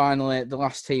 And finally, the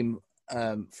last team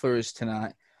for us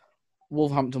tonight,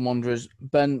 Wolverhampton Wanderers.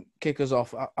 Ben, kick us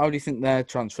off. How do you think their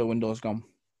transfer window's gone?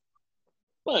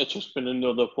 Well, it's just been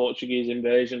another Portuguese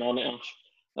invasion on it,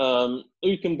 Ash.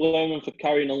 Who can blame them for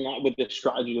carrying on that with the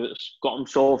strategy that's got them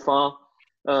so far?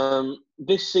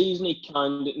 This season,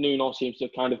 Nuno seems to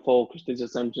have kind of focused his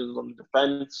attentions on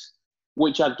defence,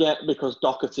 which I get because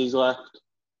Doherty's left.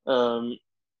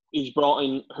 He's brought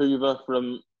in Hoover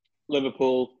from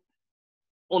Liverpool,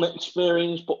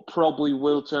 unexperienced, but probably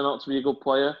will turn out to be a good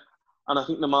player. And I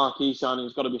think the marquee signing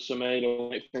has got to be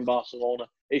Semedo from Barcelona.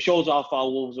 It shows how far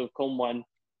Wolves have come when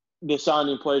the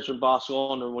signing players from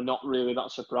Barcelona were not really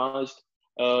that surprised.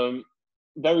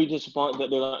 Very disappointed that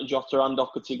they let Jota and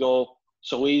Doherty go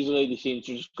so easily. They seem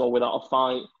to just go without a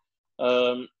fight.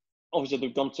 Obviously,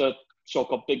 they've gone to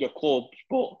so-called bigger clubs,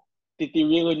 but did they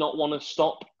really not want to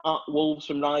stop at Wolves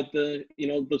and ride the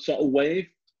sort of wave?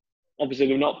 Obviously,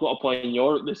 they've not got to play in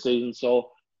Europe this season, so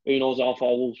who knows how far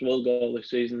Wolves will go this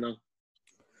season now.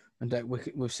 And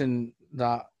we've seen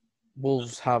that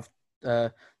Wolves have,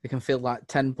 they can field like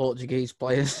 10 Portuguese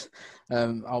players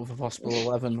out of a possible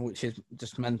 11, which is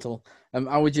just mental.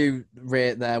 How would you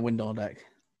rate their window, Deck?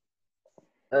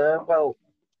 Well,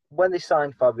 when they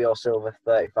signed Fabio Silva,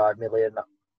 35 million,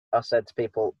 I said to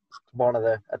people, one of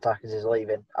the attackers is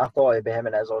leaving. I thought it'd be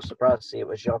Jimenez. I was surprised to see it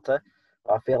was Jota.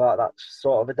 I feel like that's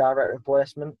sort of a direct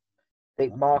replacement. I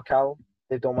think Marcal,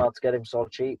 they've done well to get him so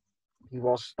cheap. He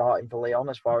was starting for Lyon,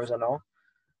 as far as I know.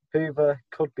 Hoover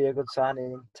could be a good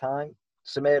signing in time.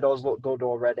 Semedo's looked good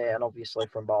already, and obviously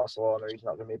from Barcelona, he's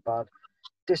not going to be bad.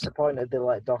 Disappointed they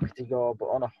let Doherty go, but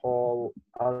on a whole,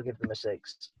 I'll give them a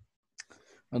 6.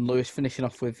 And Lewis, finishing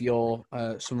off with your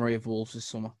summary of Wolves this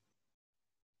summer.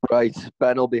 Right,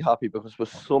 Ben will be happy because we're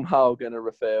somehow going to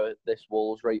refer this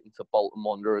Wolves rating to Bolton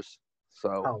Wanderers.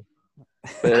 So,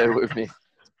 bear with me.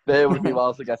 Bear with me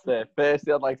whilst I get there.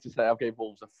 Firstly, I'd like to say I've gave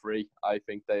Wolves a 3. I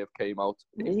think they have came out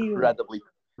incredibly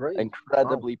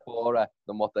poorer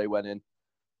than what they went in.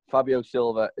 Fabio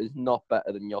Silva is not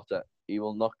better than Jota. He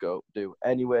will not do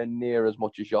anywhere near as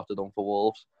much as Jota done for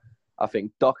Wolves. I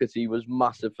think Doherty was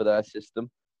massive for their system.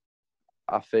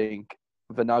 I think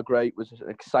Vinagre was an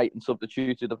exciting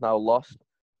substitute who they've now lost.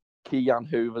 Kiyan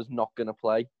Hoover's not going to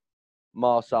play.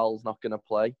 Marcel's not going to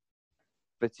play.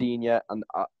 Vitinha and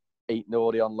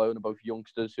Aït-Nouri on loan are both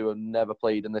youngsters who have never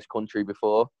played in this country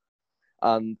before.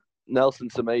 And Nelson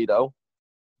Semedo,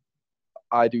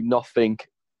 I do not think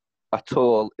at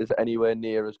all is anywhere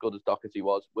near as good as Doherty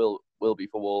was, will be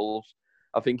for Wolves.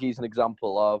 I think he's an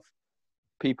example of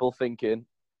people thinking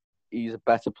he's a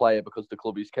better player because the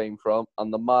club he's came from.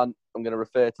 And the man I'm going to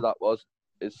refer to that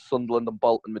is Sunderland and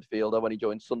Bolton midfielder when he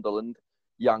joined Sunderland,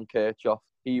 Jan Kirchhoff.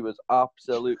 He was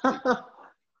absolutely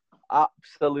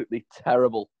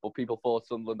terrible, but people thought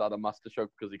Sunderland had a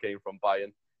masterstroke because he came from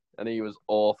Bayern, and he was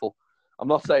awful. I'm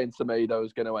not saying Semedo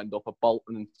is going to end up at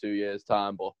Bolton in 2 years'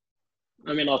 time, but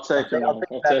I mean, I'll take him.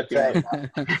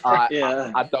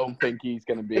 I don't think he's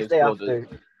going to be as good as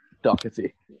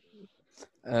Doherty.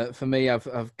 For me,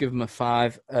 I've given him a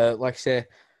 5. Like I say,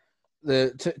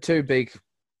 the two big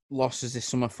losses this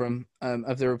summer from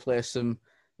have they replaced them?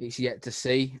 It's yet to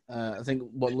see. I think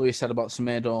what Lewis said about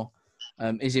Semedo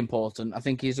is important. I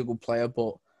think he's a good player,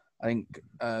 but I think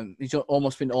he's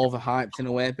almost been overhyped in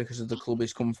a way because of the club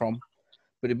he's come from.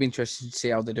 But it'd be interesting to see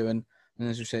how they're doing. And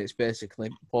as we say, it's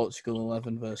basically Portugal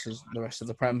 11 versus the rest of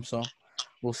the Prem. So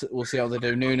we'll see how they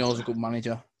do. Nuno's a good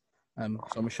manager. So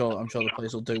I'm sure the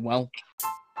players will do well.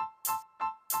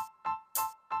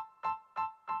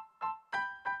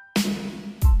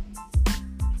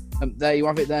 There you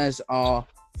have it. There's our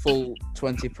full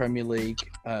 20 Premier League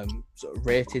sort of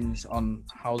ratings on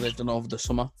how they've done over the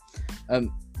summer.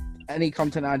 Any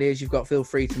content ideas you've got, feel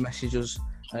free to message us,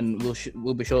 and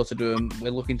we'll be sure to do them.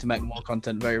 We're looking to make more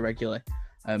content very regularly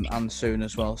and soon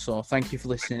as well. So thank you for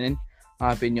listening in.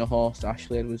 I've been your host,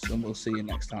 Ashley Edwards, and we'll see you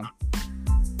next time.